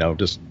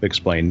 just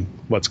explain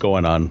what's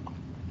going on.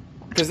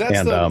 Because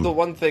that's the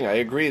one thing. I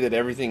agree that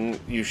everything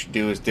you should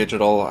do is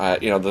digital.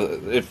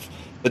 If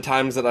the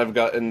times that I've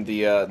gotten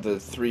the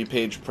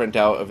 3-page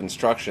printout of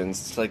instructions,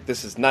 it's like,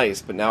 this is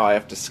nice, but now I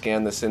have to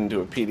scan this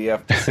into a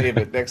PDF to save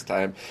it next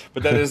time.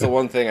 But that is the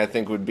one thing I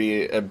think would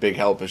be a big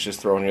help, is just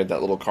throwing in that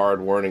little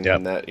card warning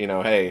them that,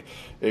 hey,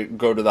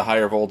 go to the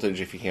higher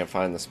voltage if you can't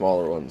find the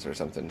smaller ones or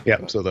something.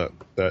 Yeah, so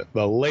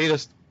the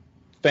latest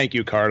thank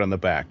you card on the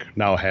back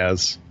now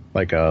has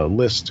like a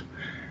list.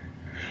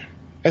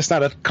 It's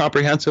not a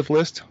comprehensive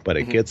list, but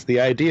it gets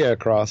the idea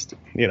across,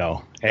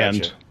 and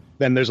Gotcha.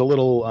 Then there's a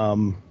little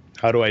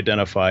how to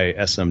identify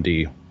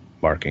SMD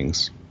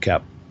markings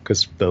cap,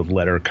 because the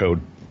letter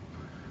code,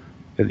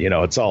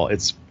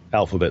 it's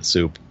alphabet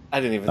soup. I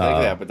didn't even think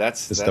of that, but that's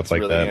stuff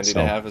like really that, handy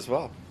to have as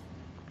well.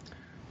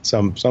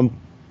 Some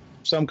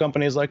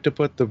companies like to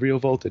put the real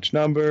voltage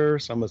number,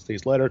 some of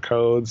these letter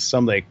codes,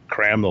 some they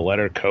cram the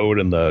letter code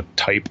and the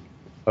type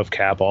of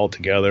cap all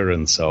together,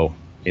 and so,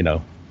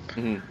 you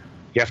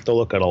have to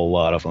look at a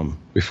lot of them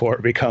before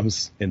it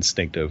becomes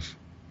instinctive.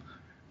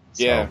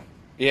 So.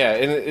 Yeah,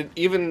 and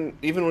even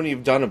when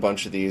you've done a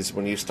bunch of these,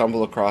 when you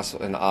stumble across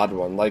an odd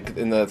one, like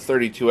in the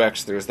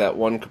 32X, there's that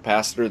one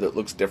capacitor that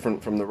looks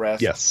different from the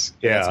rest. Yes,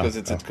 yeah. That's because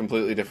it's a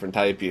completely different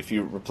type. If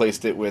you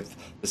replaced it with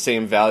the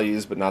same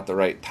values but not the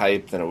right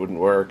type, then it wouldn't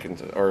work.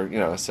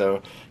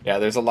 So yeah,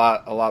 there's a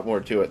lot more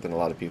to it than a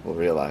lot of people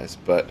realize.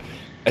 But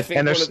I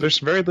think there's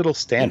very little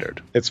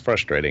standard. It's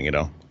frustrating,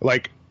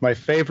 Like, my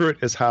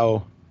favorite is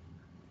how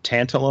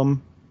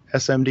tantalum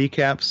SMD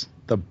caps,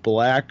 the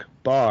black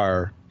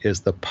bar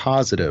is the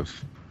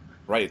positive.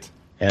 Right.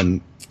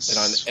 And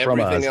on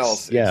everything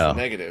else, it's the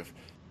negative.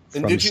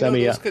 And did you know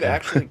those could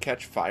actually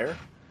catch fire?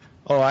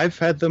 Oh, I've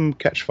had them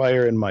catch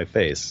fire in my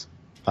face.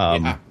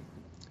 Yeah.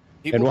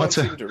 People don't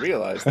seem to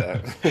realize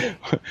that.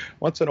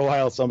 Once in a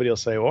while, somebody will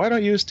say, well, why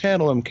don't you use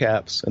tantalum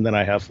caps? And then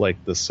I have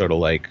like this sort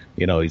of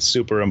you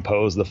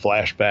superimpose the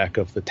flashback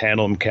of the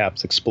tantalum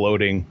caps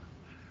exploding.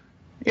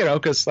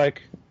 Because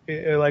like,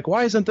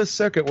 why isn't this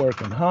circuit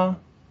working, huh?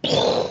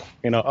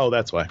 Oh,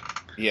 that's why.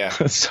 Yeah.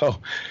 So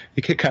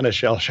you get kind of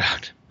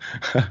shell-shocked.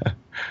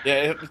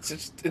 Yeah, it's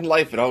just, in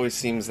life it always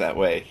seems that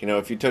way.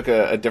 If you took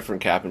a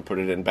different cap and put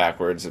it in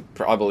backwards, it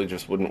probably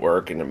just wouldn't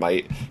work, and it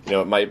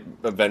might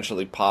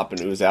eventually pop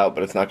and ooze out,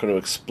 but it's not going to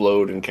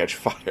explode and catch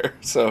fire.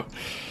 So,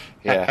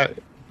 yeah.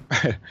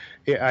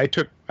 I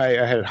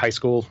had high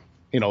school,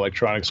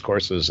 electronics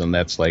courses, and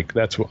that's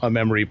a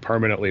memory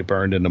permanently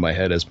burned into my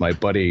head as my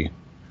buddy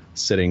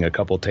sitting a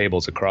couple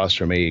tables across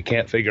from me. He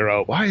can't figure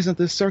out, why isn't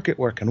this circuit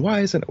working? Why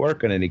isn't it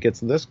working? And he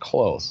gets this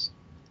close.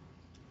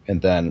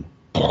 And then,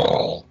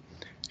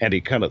 and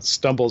he kind of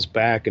stumbles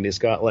back, and he's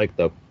got like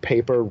the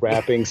paper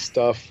wrapping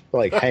stuff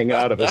like hanging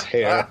out of his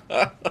hair.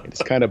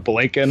 He's kind of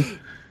blinking.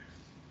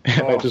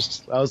 And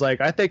I was like,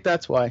 I think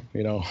that's why,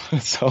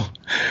 So,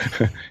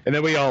 and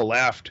then we all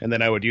laughed, and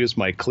then I would use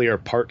my clear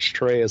parts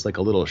tray as like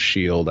a little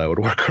shield. I would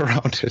work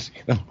around it,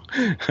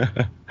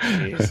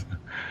 Jeez.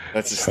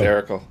 That's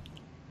hysterical.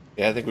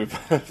 Yeah, I think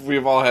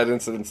we've all had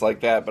incidents like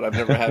that, but I've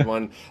never had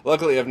one.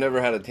 Luckily, I've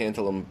never had a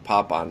tantalum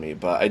pop on me,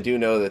 but I do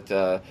know that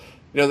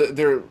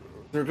they're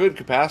good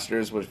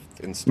capacitors if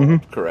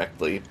installed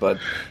correctly. But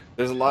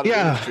there's a lot of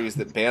industries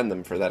that ban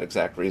them for that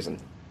exact reason.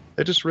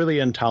 They're just really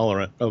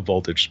intolerant of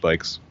voltage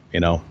spikes,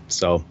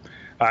 So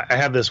I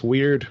have this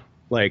weird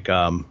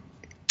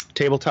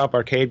tabletop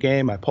arcade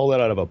game. I pulled it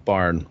out of a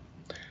barn,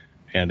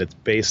 and it's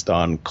based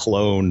on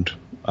cloned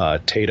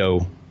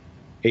Tato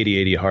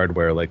 8080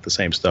 hardware, like the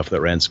same stuff that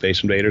ran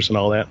Space Invaders and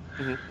all that.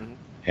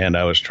 And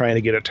I was trying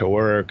to get it to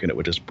work, and it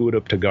would just boot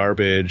up to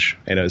garbage,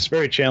 and it was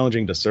very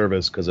challenging to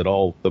service because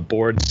the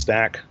boards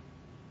stack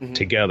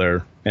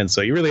together, and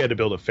so you really had to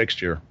build a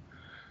fixture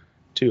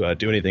to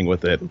do anything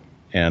with it.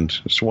 And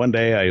just one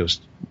day I was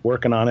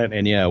working on it,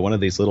 and one of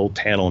these little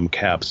tantalum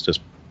caps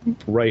just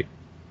right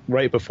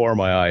before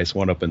my eyes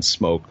went up in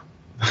smoke,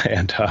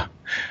 and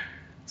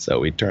so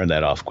we turned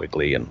that off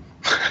quickly and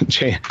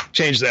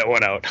changed that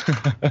one out.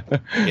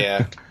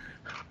 Yeah.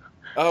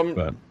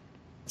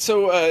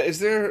 So, has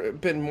there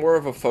been more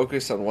of a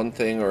focus on one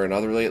thing or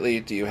another lately?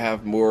 Do you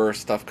have more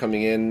stuff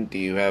coming in? Do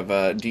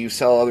you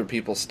sell other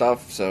people's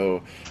stuff?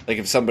 So, like,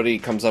 if somebody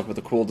comes up with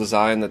a cool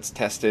design that's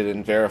tested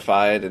and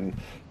verified, and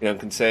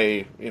can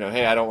say,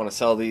 hey, I don't want to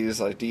sell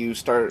these. Like,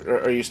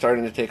 are you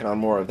starting to take on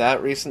more of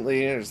that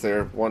recently? Is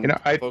there one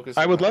focus?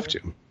 I would love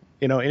to.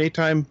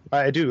 Anytime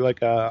I do,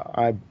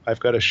 I've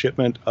got a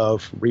shipment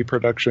of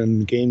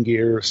reproduction Game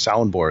Gear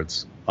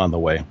soundboards on the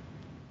way.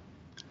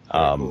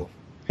 Cool.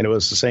 And it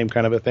was the same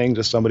kind of a thing.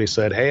 Just somebody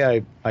said,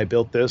 hey, I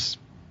built this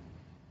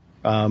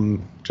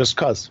just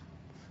because.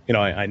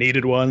 I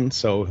needed one.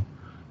 So,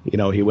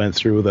 he went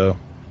through the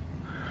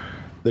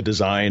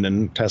design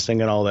and testing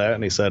and all that.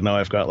 And he said, no,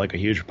 I've got like a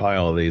huge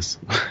pile of these.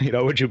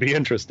 Would you be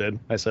interested?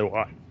 I said,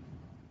 why?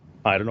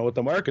 I don't know what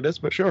the market is,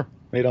 but sure,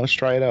 let's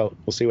try it out.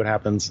 We'll see what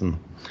happens. And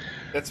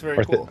that's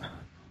very cool.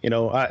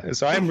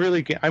 So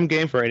I'm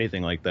game for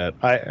anything like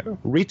that.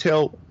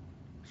 Retail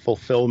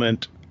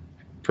fulfillment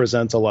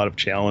presents a lot of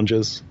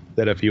challenges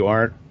that if you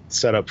aren't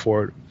set up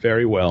for it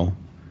very well,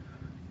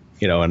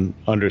 and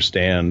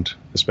understand,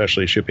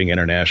 especially shipping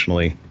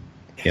internationally,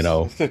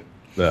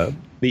 the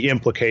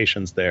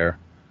implications there.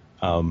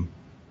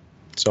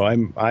 So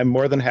I'm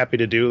more than happy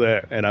to do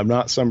that, and I'm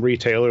not some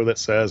retailer that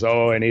says,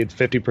 "Oh, I need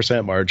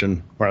 50%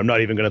 margin," or I'm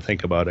not even going to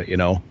think about it.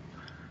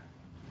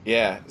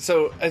 Yeah,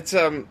 so it's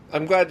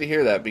I'm glad to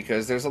hear that,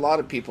 because there's a lot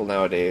of people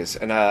nowadays,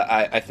 and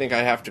I think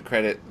I have to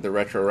credit the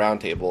Retro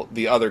Roundtable,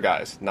 the other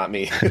guys, not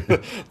me,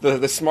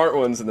 the smart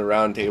ones in the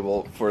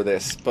Roundtable for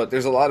this. But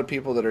there's a lot of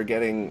people that are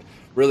getting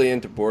really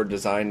into board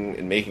design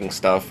and making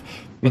stuff,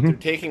 but they're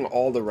taking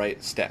all the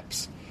right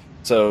steps.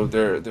 So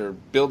they're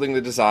building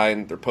the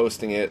design, they're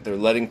posting it, they're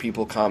letting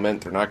people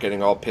comment, they're not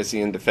getting all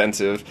pissy and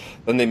defensive.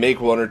 Then they make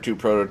one or two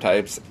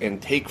prototypes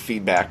and take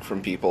feedback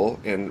from people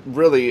and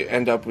really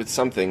end up with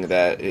something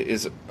that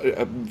is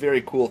a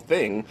very cool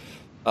thing.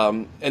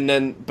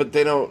 But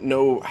they don't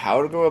know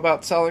how to go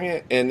about selling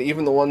it. And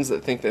even the ones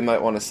that think they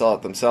might want to sell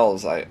it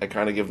themselves, I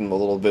kind of give them a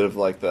little bit of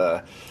like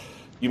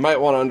you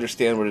might want to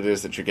understand what it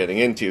is that you're getting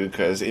into,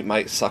 because it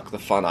might suck the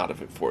fun out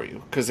of it for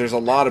you. Because there's a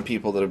lot of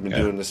people that have been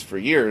doing this for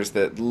years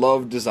that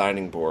love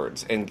designing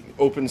boards and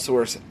open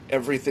source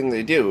everything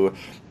they do,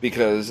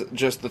 because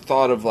just the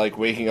thought of like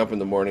waking up in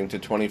the morning to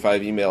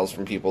 25 emails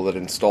from people that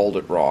installed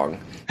it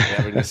wrong and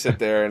having to sit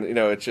there and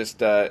it's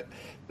just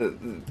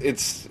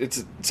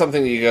it's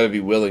something that you got to be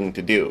willing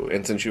to do.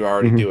 And since you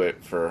already do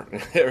it for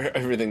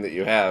everything that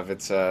you have,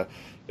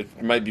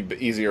 it might be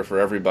easier for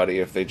everybody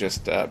if they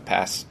just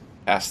pass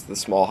the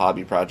small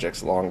hobby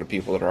projects along to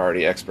people that are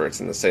already experts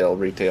in the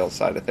retail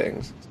side of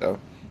things. So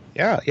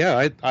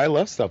I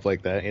love stuff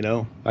like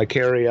that. I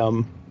carry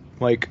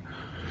like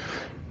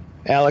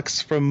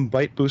Alex from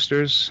Byte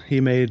Boosters.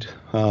 He made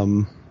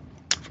for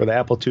the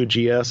Apple II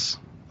GS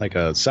like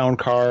a sound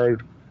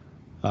card,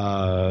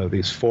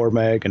 these 4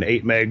 meg and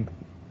 8 meg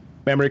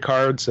memory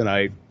cards, and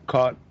I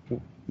caught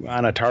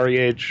on Atari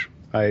Age.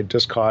 I don't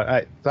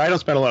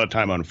spend a lot of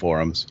time on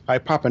forums. I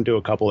pop into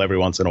a couple every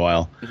once in a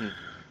while.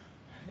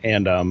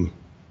 And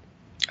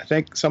I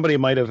think somebody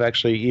might have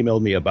actually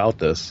emailed me about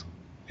this.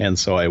 And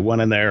so I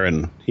went in there,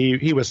 and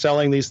he was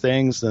selling these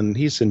things, and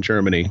he's in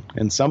Germany.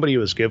 And somebody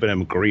was giving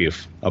him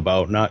grief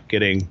about not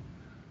getting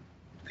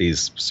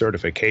these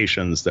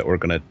certifications that were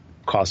going to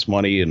cost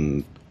money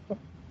and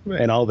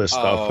all this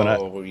stuff.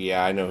 Oh,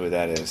 yeah, I know who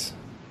that is.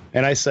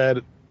 And I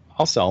said,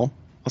 I'll sell them.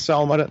 I'll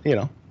sell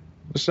them,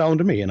 sell them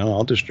to me,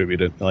 I'll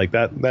distribute it. Like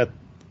that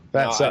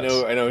sucks. I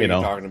know who you're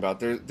talking about.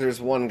 There's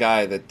one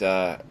guy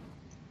that...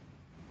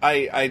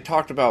 I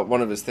talked about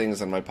one of his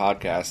things on my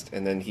podcast,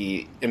 and then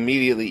he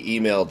immediately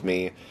emailed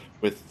me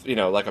with,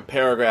 like a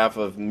paragraph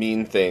of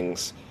mean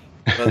things,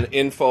 and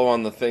info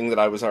on the thing that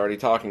I was already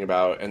talking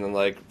about, and then,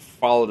 like,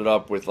 followed it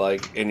up with,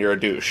 like, and you're a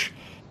douche.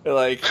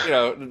 Like,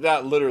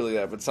 not literally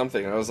that, but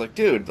something. And I was like,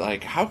 dude,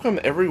 like, how come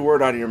every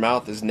word out of your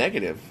mouth is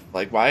negative?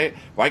 Like, why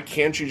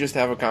can't you just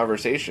have a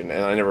conversation?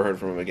 And I never heard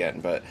from him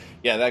again. But,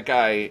 yeah, that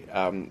guy...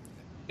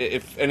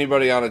 if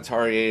anybody on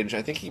Atari Age,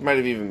 I think he might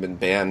have even been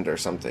banned or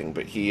something,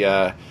 but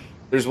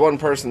there's one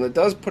person that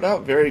does put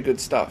out very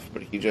good stuff,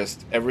 but he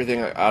just, everything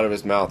out of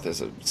his mouth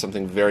is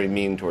something very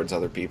mean towards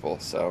other people,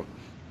 so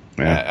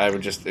I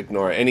would just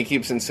ignore it. And he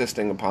keeps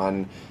insisting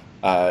upon,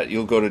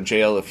 you'll go to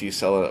jail if you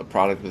sell a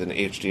product with an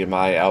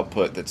HDMI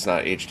output that's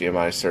not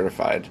HDMI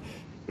certified,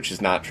 which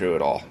is not true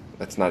at all.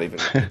 That's not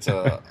even, it's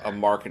a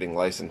marketing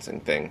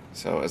licensing thing,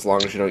 so as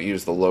long as you don't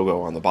use the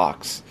logo on the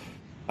box...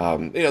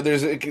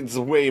 it's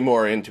way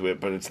more into it,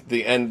 but it's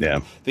the end. Yeah.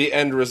 The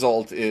end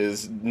result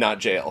is not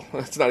jail.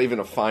 It's not even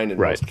a fine in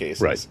most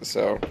cases. Right.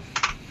 So,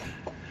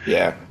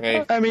 yeah.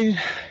 I mean,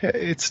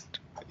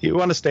 you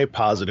want to stay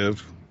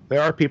positive.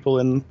 There are people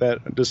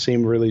that just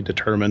seem really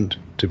determined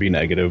to be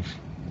negative.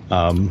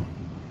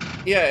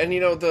 Yeah, and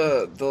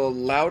the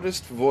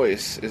loudest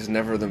voice is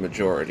never the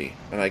majority,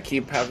 and I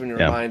keep having to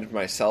remind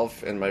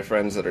myself and my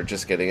friends that are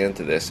just getting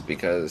into this,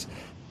 because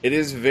it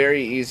is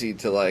very easy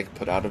to, like,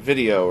 put out a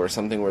video or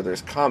something where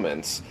there's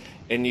comments,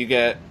 and you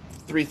get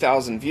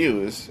 3,000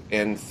 views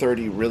and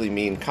 30 really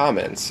mean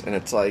comments. And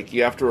it's like,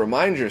 you have to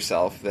remind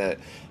yourself that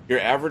your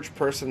average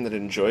person that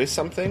enjoys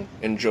something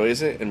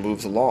enjoys it and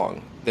moves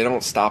along. They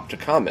don't stop to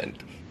comment.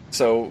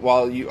 So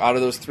while out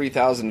of those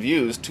 3,000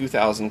 views,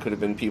 2,000 could have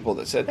been people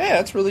that said, hey,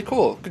 that's really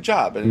cool, good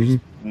job, and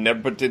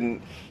never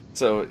didn't.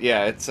 So,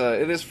 yeah,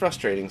 it is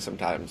frustrating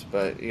sometimes,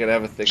 but you got to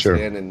have a thick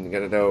skin, and you got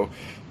to know...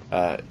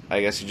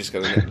 I guess you just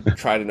got to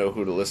try to know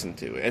who to listen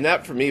to. And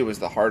that, for me, was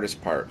the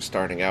hardest part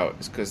starting out,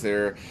 is because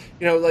they're,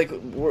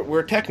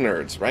 we're tech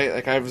nerds, right?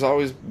 Like, I was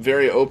always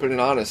very open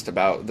and honest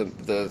about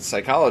the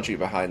psychology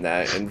behind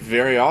that. And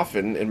very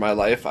often in my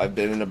life, I've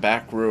been in a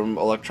back room,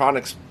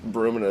 electronics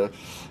room in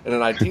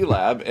an IT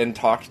lab, and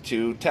talked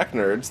to tech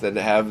nerds that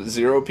have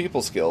zero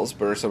people skills,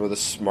 but are some of the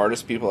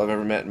smartest people I've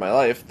ever met in my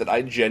life that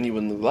I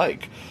genuinely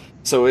like.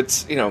 So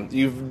it's,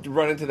 you've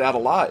run into that a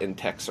lot in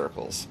tech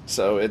circles.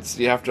 So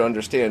you have to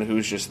understand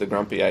who's just the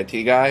grumpy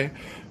IT guy,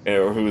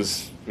 or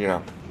who's,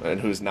 and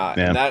who's not.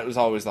 Yeah. And that was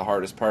always the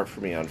hardest part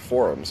for me on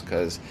forums,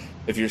 because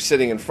if you're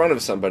sitting in front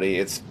of somebody,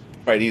 it's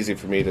quite easy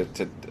for me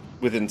to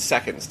within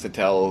seconds to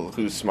tell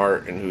who's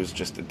smart and who's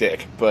just a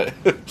dick. But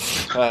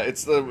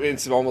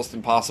it's almost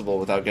impossible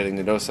without getting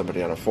to know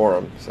somebody on a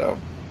forum. So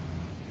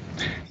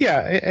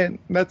yeah, and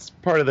that's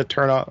part of the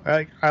turnout.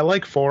 I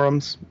like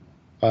forums,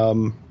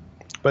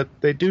 but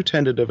they do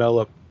tend to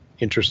develop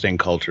interesting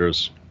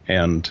cultures,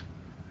 and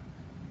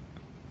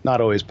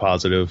not always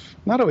positive,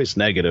 not always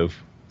negative.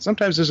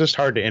 Sometimes it's just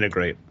hard to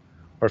integrate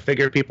or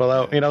figure people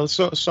out.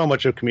 So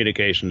much of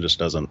communication just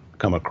doesn't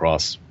come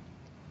across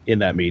in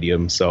that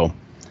medium. So,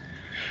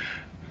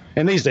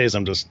 and these days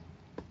I'm just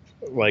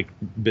like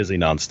busy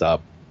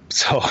nonstop.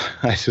 So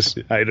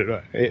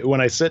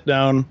when I sit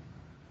down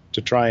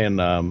to try and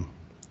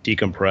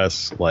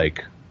decompress,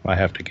 like, I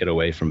have to get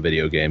away from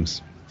video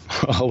games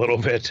a little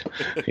bit,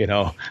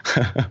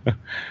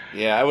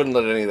 Yeah, I wouldn't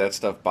let any of that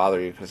stuff bother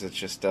you, because it's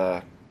just,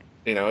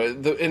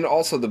 and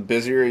also the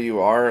busier you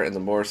are and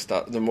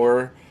the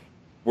more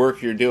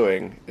work you're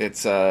doing,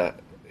 it's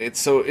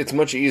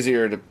much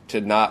easier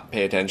to not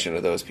pay attention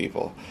to those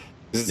people.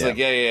 It's like,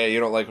 you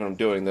don't like what I'm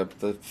doing.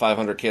 The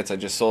 500 kits I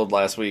just sold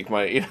last week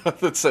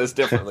that says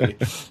differently.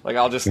 Like,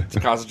 I'll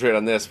just concentrate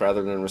on this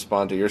rather than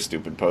respond to your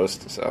stupid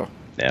post. So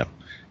yeah.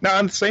 Now,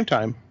 at the same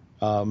time,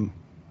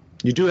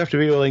 you do have to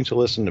be willing to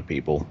listen to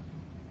people,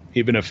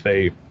 even if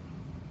they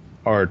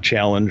are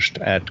challenged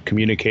at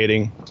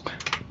communicating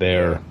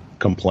their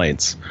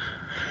complaints.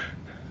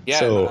 Yeah,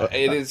 so,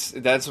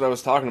 that's what I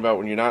was talking about.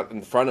 When you're not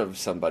in front of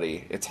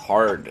somebody, it's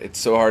hard. It's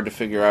so hard to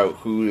figure out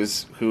who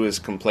is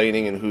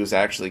complaining and who's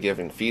actually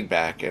giving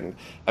feedback. And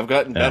I've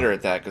gotten better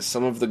at that, because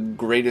some of the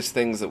greatest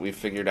things that we've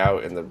figured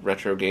out in the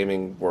retro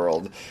gaming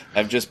world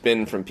have just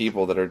been from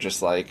people that are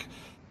just like,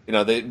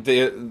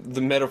 they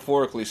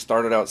metaphorically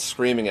started out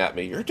screaming at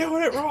me, "You're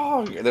doing it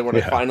wrong." And then when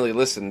I finally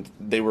listened,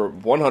 they were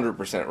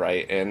 100%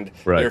 right, and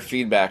their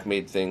feedback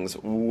made things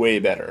way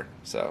better.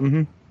 So.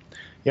 Mm-hmm.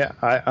 Yeah,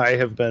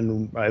 I've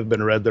been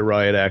read the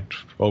riot act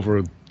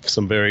over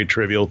some very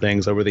trivial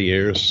things over the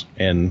years,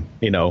 and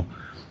the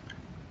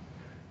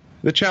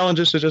challenge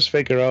is to just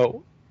figure out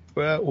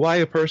why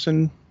a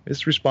person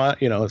is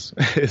responding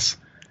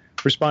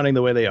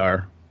the way they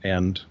are,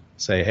 and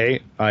say,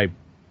 "Hey,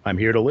 I'm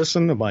here to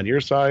listen. I'm on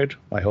your side.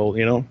 I hold,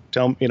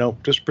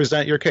 just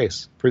present your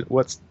case.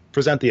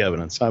 Present the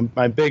evidence."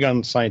 I'm big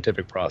on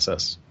scientific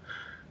process.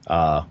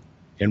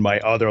 In my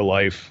other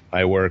life,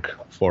 I work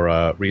for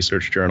a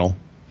research journal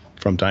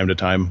from time to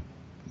time,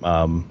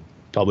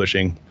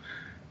 publishing.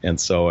 And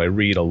so I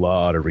read a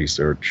lot of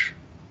research,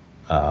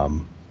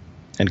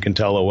 and can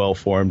tell a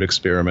well-formed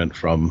experiment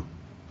from,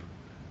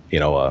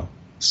 a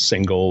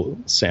single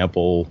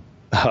sample,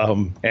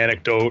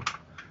 anecdote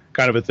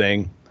kind of a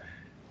thing.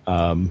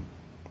 And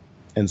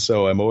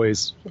so I'm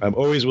always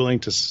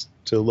willing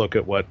to look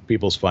at what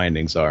people's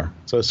findings are.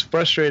 So it's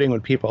frustrating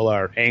when people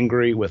are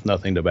angry with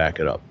nothing to back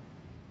it up.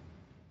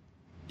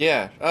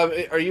 Yeah.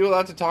 Are you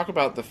allowed to talk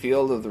about the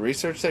field of the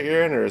research that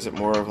you're in, or is it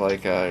more of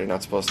like you're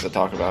not supposed to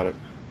talk about it?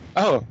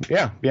 Oh,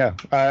 yeah.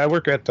 I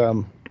work at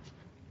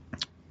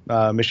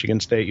Michigan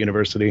State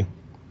University.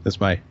 That's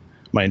my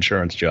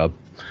insurance job.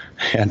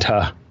 And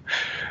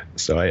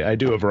so I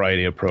do a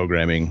variety of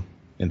programming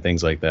and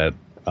things like that,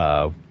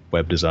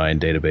 web design,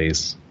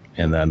 database.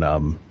 And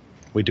then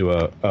we do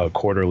a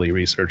quarterly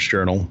research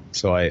journal.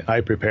 So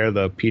I prepare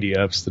the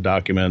PDFs, the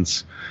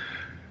documents,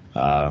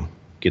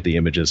 get the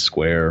images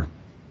square,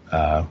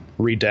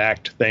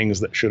 redact things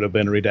that should have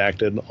been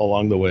redacted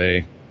along the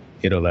way.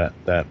 I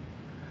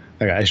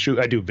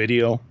do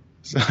video.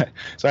 So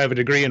I have a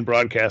degree in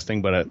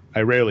broadcasting, but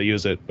I rarely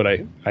use it. But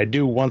I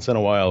do once in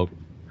a while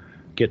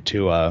get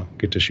to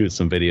shoot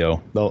some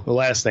video. The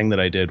last thing that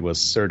I did was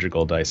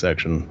surgical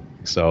dissection.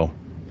 So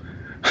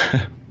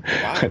wow.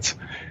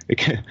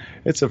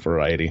 It's a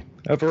variety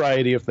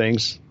of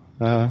things.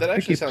 That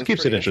actually sounds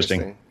keeps it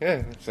interesting.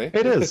 Yeah, see?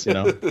 It is.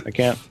 I'm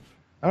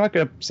not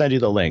going to send you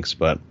the links,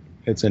 but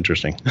it's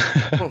interesting.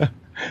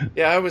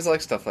 Yeah, I always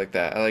like stuff like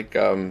that. I like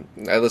I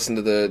listen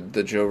to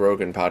the Joe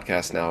Rogan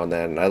podcast now and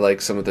then. I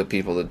like some of the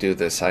people that do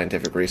the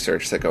scientific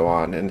research that go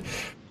on, and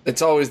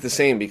it's always the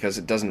same, because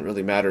it doesn't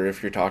really matter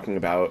if you're talking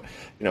about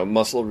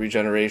muscle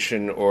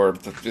regeneration or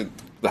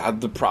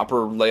the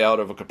proper layout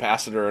of a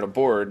capacitor and a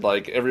board.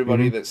 Like,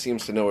 everybody that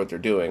seems to know what they're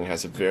doing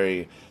has a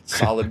very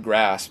solid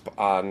grasp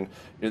on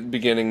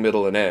beginning,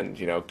 middle, and end.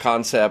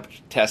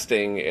 Concept,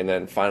 testing, and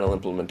then final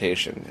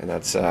implementation, and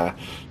that's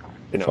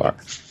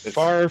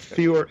far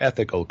fewer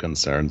ethical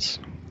concerns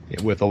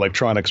with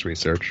electronics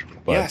research.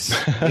 But.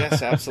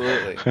 Yes,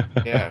 absolutely.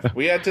 Yeah,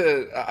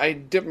 I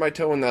dipped my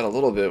toe in that a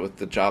little bit with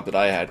the job that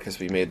I had, because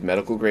we made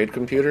medical grade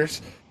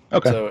computers.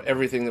 Okay. So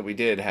everything that we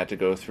did had to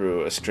go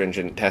through a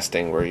stringent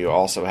testing, where you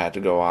also had to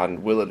go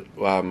on, will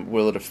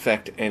it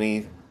affect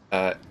anything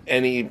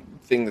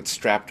that's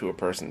strapped to a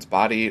person's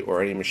body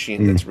or any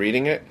machine that's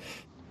reading it?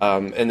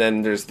 And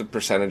then there's the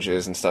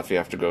percentages and stuff you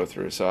have to go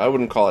through. So I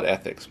wouldn't call it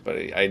ethics, but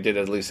I did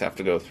at least have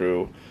to go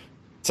through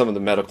some of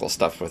the medical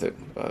stuff with it.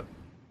 But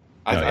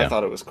I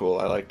thought it was cool.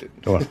 I liked it.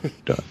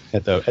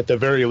 At the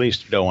very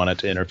least, you don't want it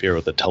to interfere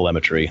with the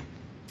telemetry,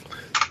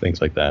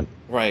 things like that.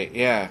 Right,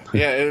 yeah.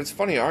 Yeah, and it's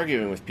funny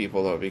arguing with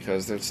people, though,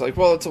 because it's like,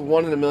 well, it's a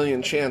 1 in a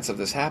million chance of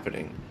this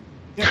happening.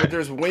 Yeah, but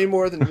there's way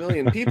more than a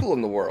million people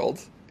in the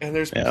world. And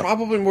there's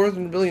probably more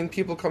than a million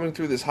people coming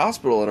through this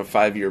hospital in a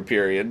 5-year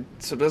period.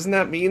 So doesn't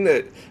that mean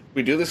that if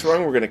we do this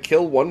wrong, we're going to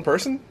kill one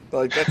person?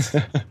 Like, that's...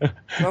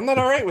 I'm not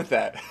all right with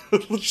that.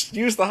 Let's just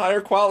use the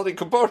higher quality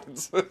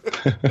components.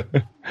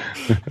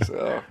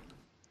 So...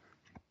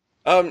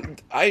 did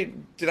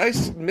I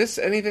miss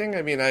anything?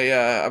 I mean,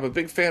 I'm a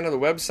big fan of the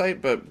website,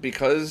 but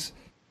because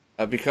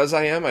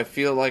I am, I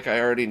feel like I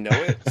already know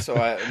it. So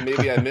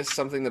maybe I missed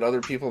something that other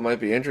people might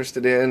be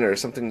interested in, or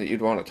something that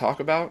you'd want to talk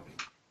about.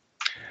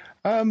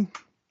 So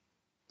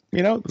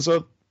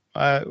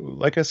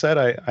like I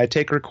said, I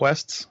take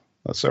requests.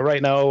 So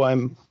right now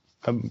I'm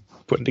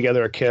putting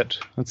together a kit.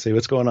 Let's see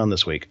what's going on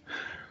this week.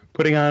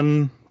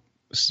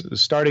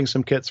 Starting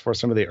some kits for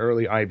some of the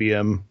early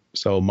IBM,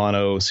 so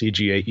mono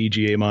CGA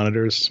EGA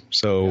monitors.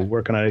 So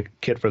working on a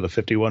kit for the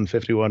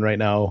 5151 right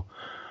now.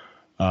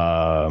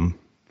 I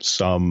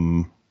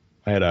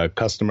had a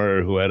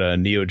customer who had a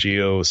Neo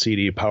Geo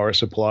CD power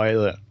supply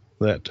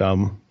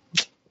that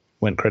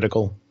went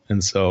critical.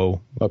 And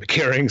so I'll be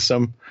carrying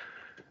some,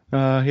 he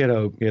had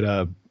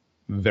a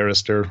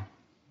Veristor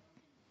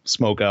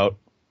smoke out.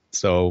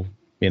 So,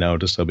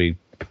 just I'll be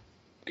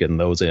getting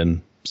those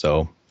in.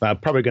 So I'm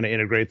probably going to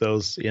integrate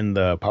those in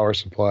the power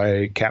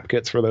supply cap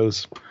kits for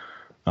those.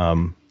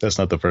 That's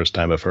not the first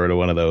time I've heard of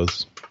one of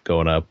those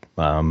going up.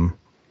 What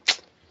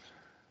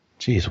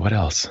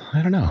else?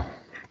 I don't know.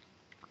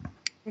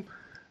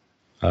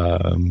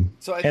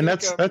 So I and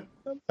think,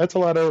 that's a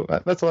lot of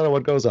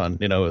what goes on.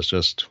 It's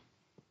just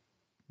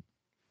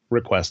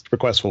request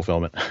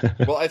fulfillment.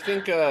 Well, I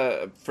think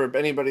for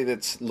anybody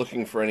that's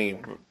looking for any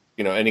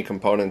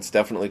components,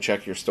 definitely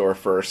check your store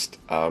first.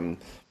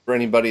 For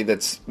anybody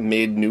that's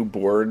made new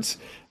boards,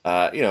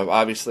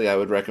 obviously I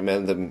would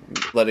recommend them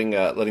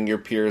letting your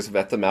peers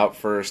vet them out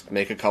first,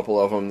 make a couple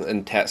of them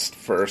and test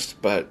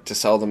first. But to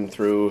sell them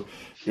through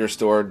your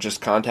store, just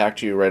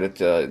contact you right at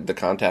the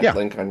contact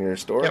link on your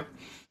store. Yep.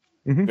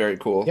 Mm-hmm. Very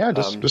cool. Yeah,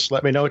 just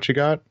let me know what you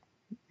got.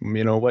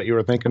 What you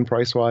were thinking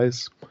price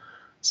wise.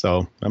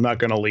 So I'm not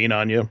going to lean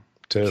on you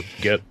to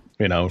get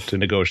to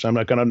negotiate. I'm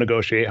not going to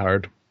negotiate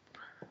hard.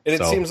 And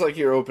it seems like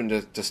you're open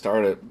to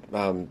start at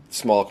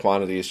small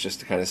quantities just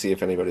to kind of see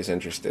if anybody's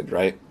interested,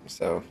 right?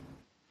 So,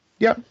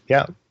 yeah.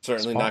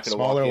 Certainly not going to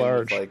walk in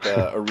large. With like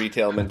a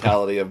retail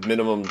mentality of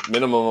minimum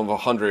of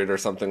 100 or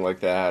something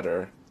like that,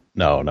 or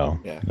no.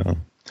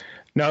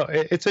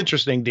 It's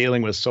interesting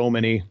dealing with so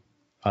many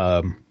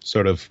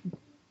sort of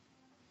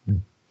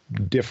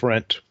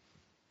different,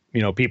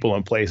 people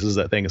and places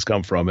that things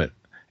come from.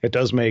 It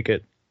does make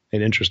it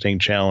an interesting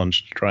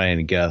challenge to try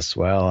and guess,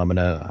 well, I'm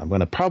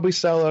gonna probably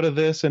sell out of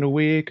this in a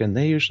week, and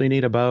they usually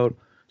need about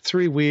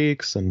 3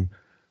 weeks, and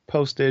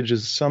postage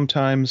is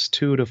sometimes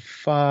 2 to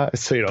 5.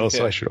 So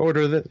so I should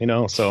order that.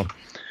 So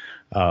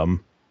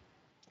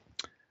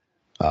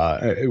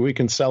we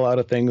can sell out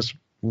of things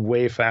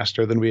way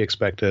faster than we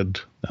expected.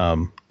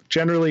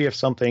 Generally, if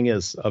something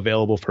is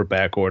available for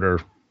back order,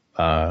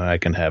 I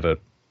can have it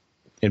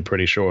in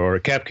pretty short order.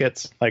 Cap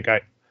kits, like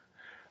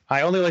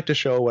I only like to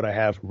show what I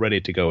have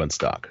ready to go in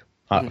stock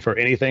for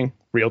anything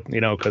real,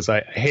 because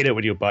I hate it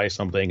when you buy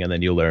something and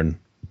then you learn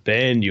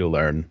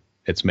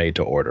it's made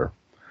to order.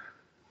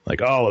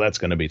 Like, oh, that's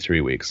going to be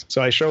 3 weeks.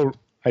 So I show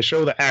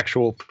the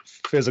actual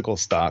physical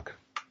stock,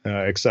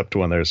 except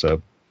when there's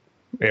a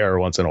error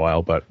once in a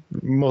while, but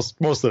most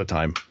of the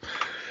time.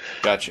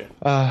 Gotcha.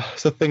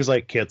 So things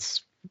like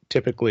kits,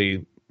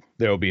 typically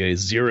there will be a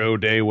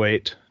 0-day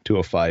wait to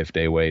a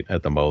 5-day wait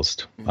at the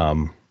most.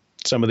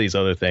 Some of these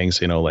other things,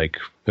 like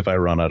if I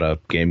run out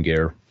of Game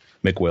Gear,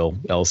 McWill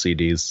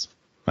LCDs,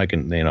 I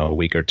can, a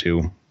week or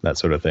two, that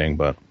sort of thing.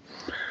 But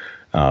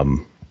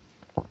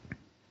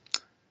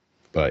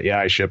yeah,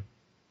 I ship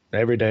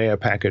every day a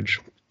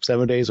package,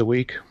 7 days a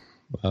week.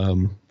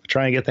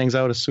 Try and get things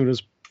out as soon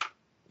as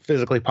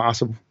physically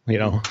possible,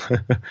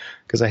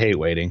 because I hate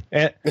waiting.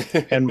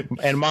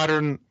 And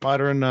modern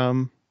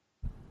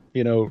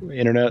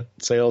internet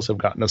sales have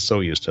gotten us so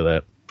used to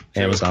that.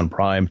 Sure. Amazon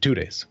Prime, 2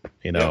 days,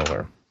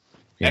 or.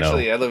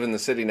 Actually, I live in the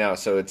city now,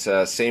 so it's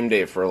same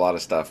day for a lot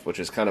of stuff, which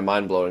is kind of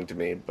mind blowing to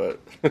me. But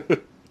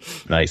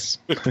nice.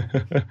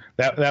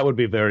 That would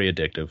be very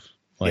addictive.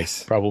 Like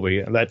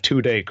probably that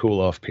 2-day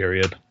cool off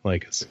period,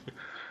 like it's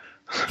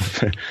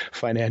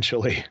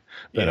financially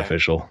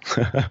beneficial.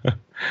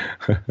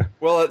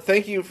 Well,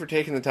 thank you for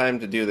taking the time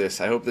to do this.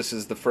 I hope this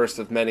is the first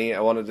of many.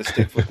 I wanted to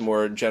stick with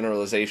more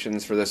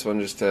generalizations for this one,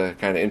 just to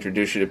kind of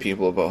introduce you to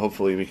people. But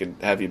hopefully, we could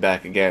have you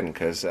back again,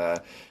 because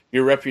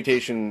your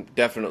reputation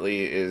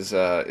definitely is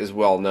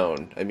well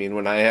known. I mean,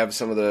 when I have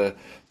some of the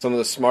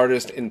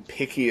smartest and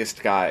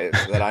pickiest guys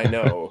that I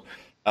know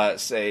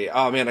say,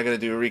 oh man, I got to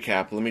do a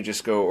recap. Let me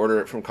just go order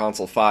it from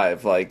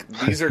Console5. Like,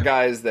 these are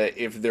guys that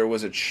if there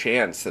was a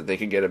chance that they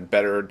could get a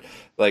better,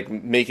 like,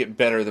 make it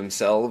better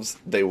themselves,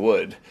 they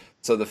would.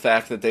 So the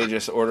fact that they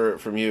just order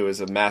it from you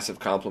is a massive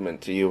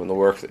compliment to you and the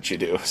work that you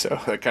do. So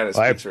that kind of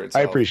speaks for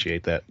itself. I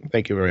appreciate that.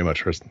 Thank you very much,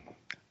 Tristan.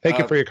 Thank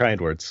you for your kind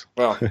words.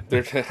 Well,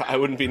 I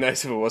wouldn't be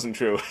nice if it wasn't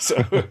true.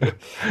 So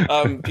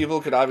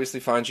people could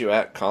obviously find you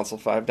at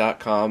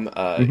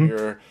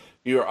console5.com.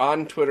 You're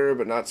on Twitter,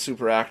 but not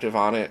super active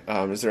on it.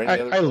 Is there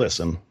any other? I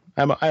listen.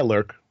 I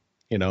lurk.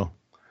 You know,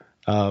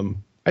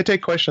 I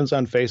take questions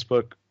on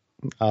Facebook.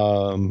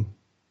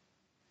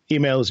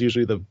 Email is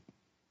usually the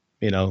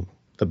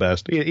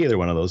best. Either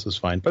one of those is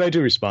fine. But I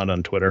do respond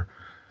on Twitter.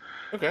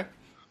 Okay.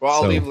 Well,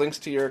 I'll leave links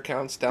to your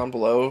accounts down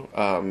below.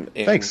 And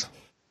thanks.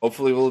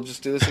 Hopefully, we'll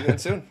just do this again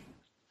soon.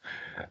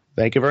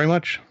 Thank you very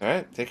much. All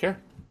right. Take care.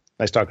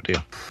 Nice talking to you.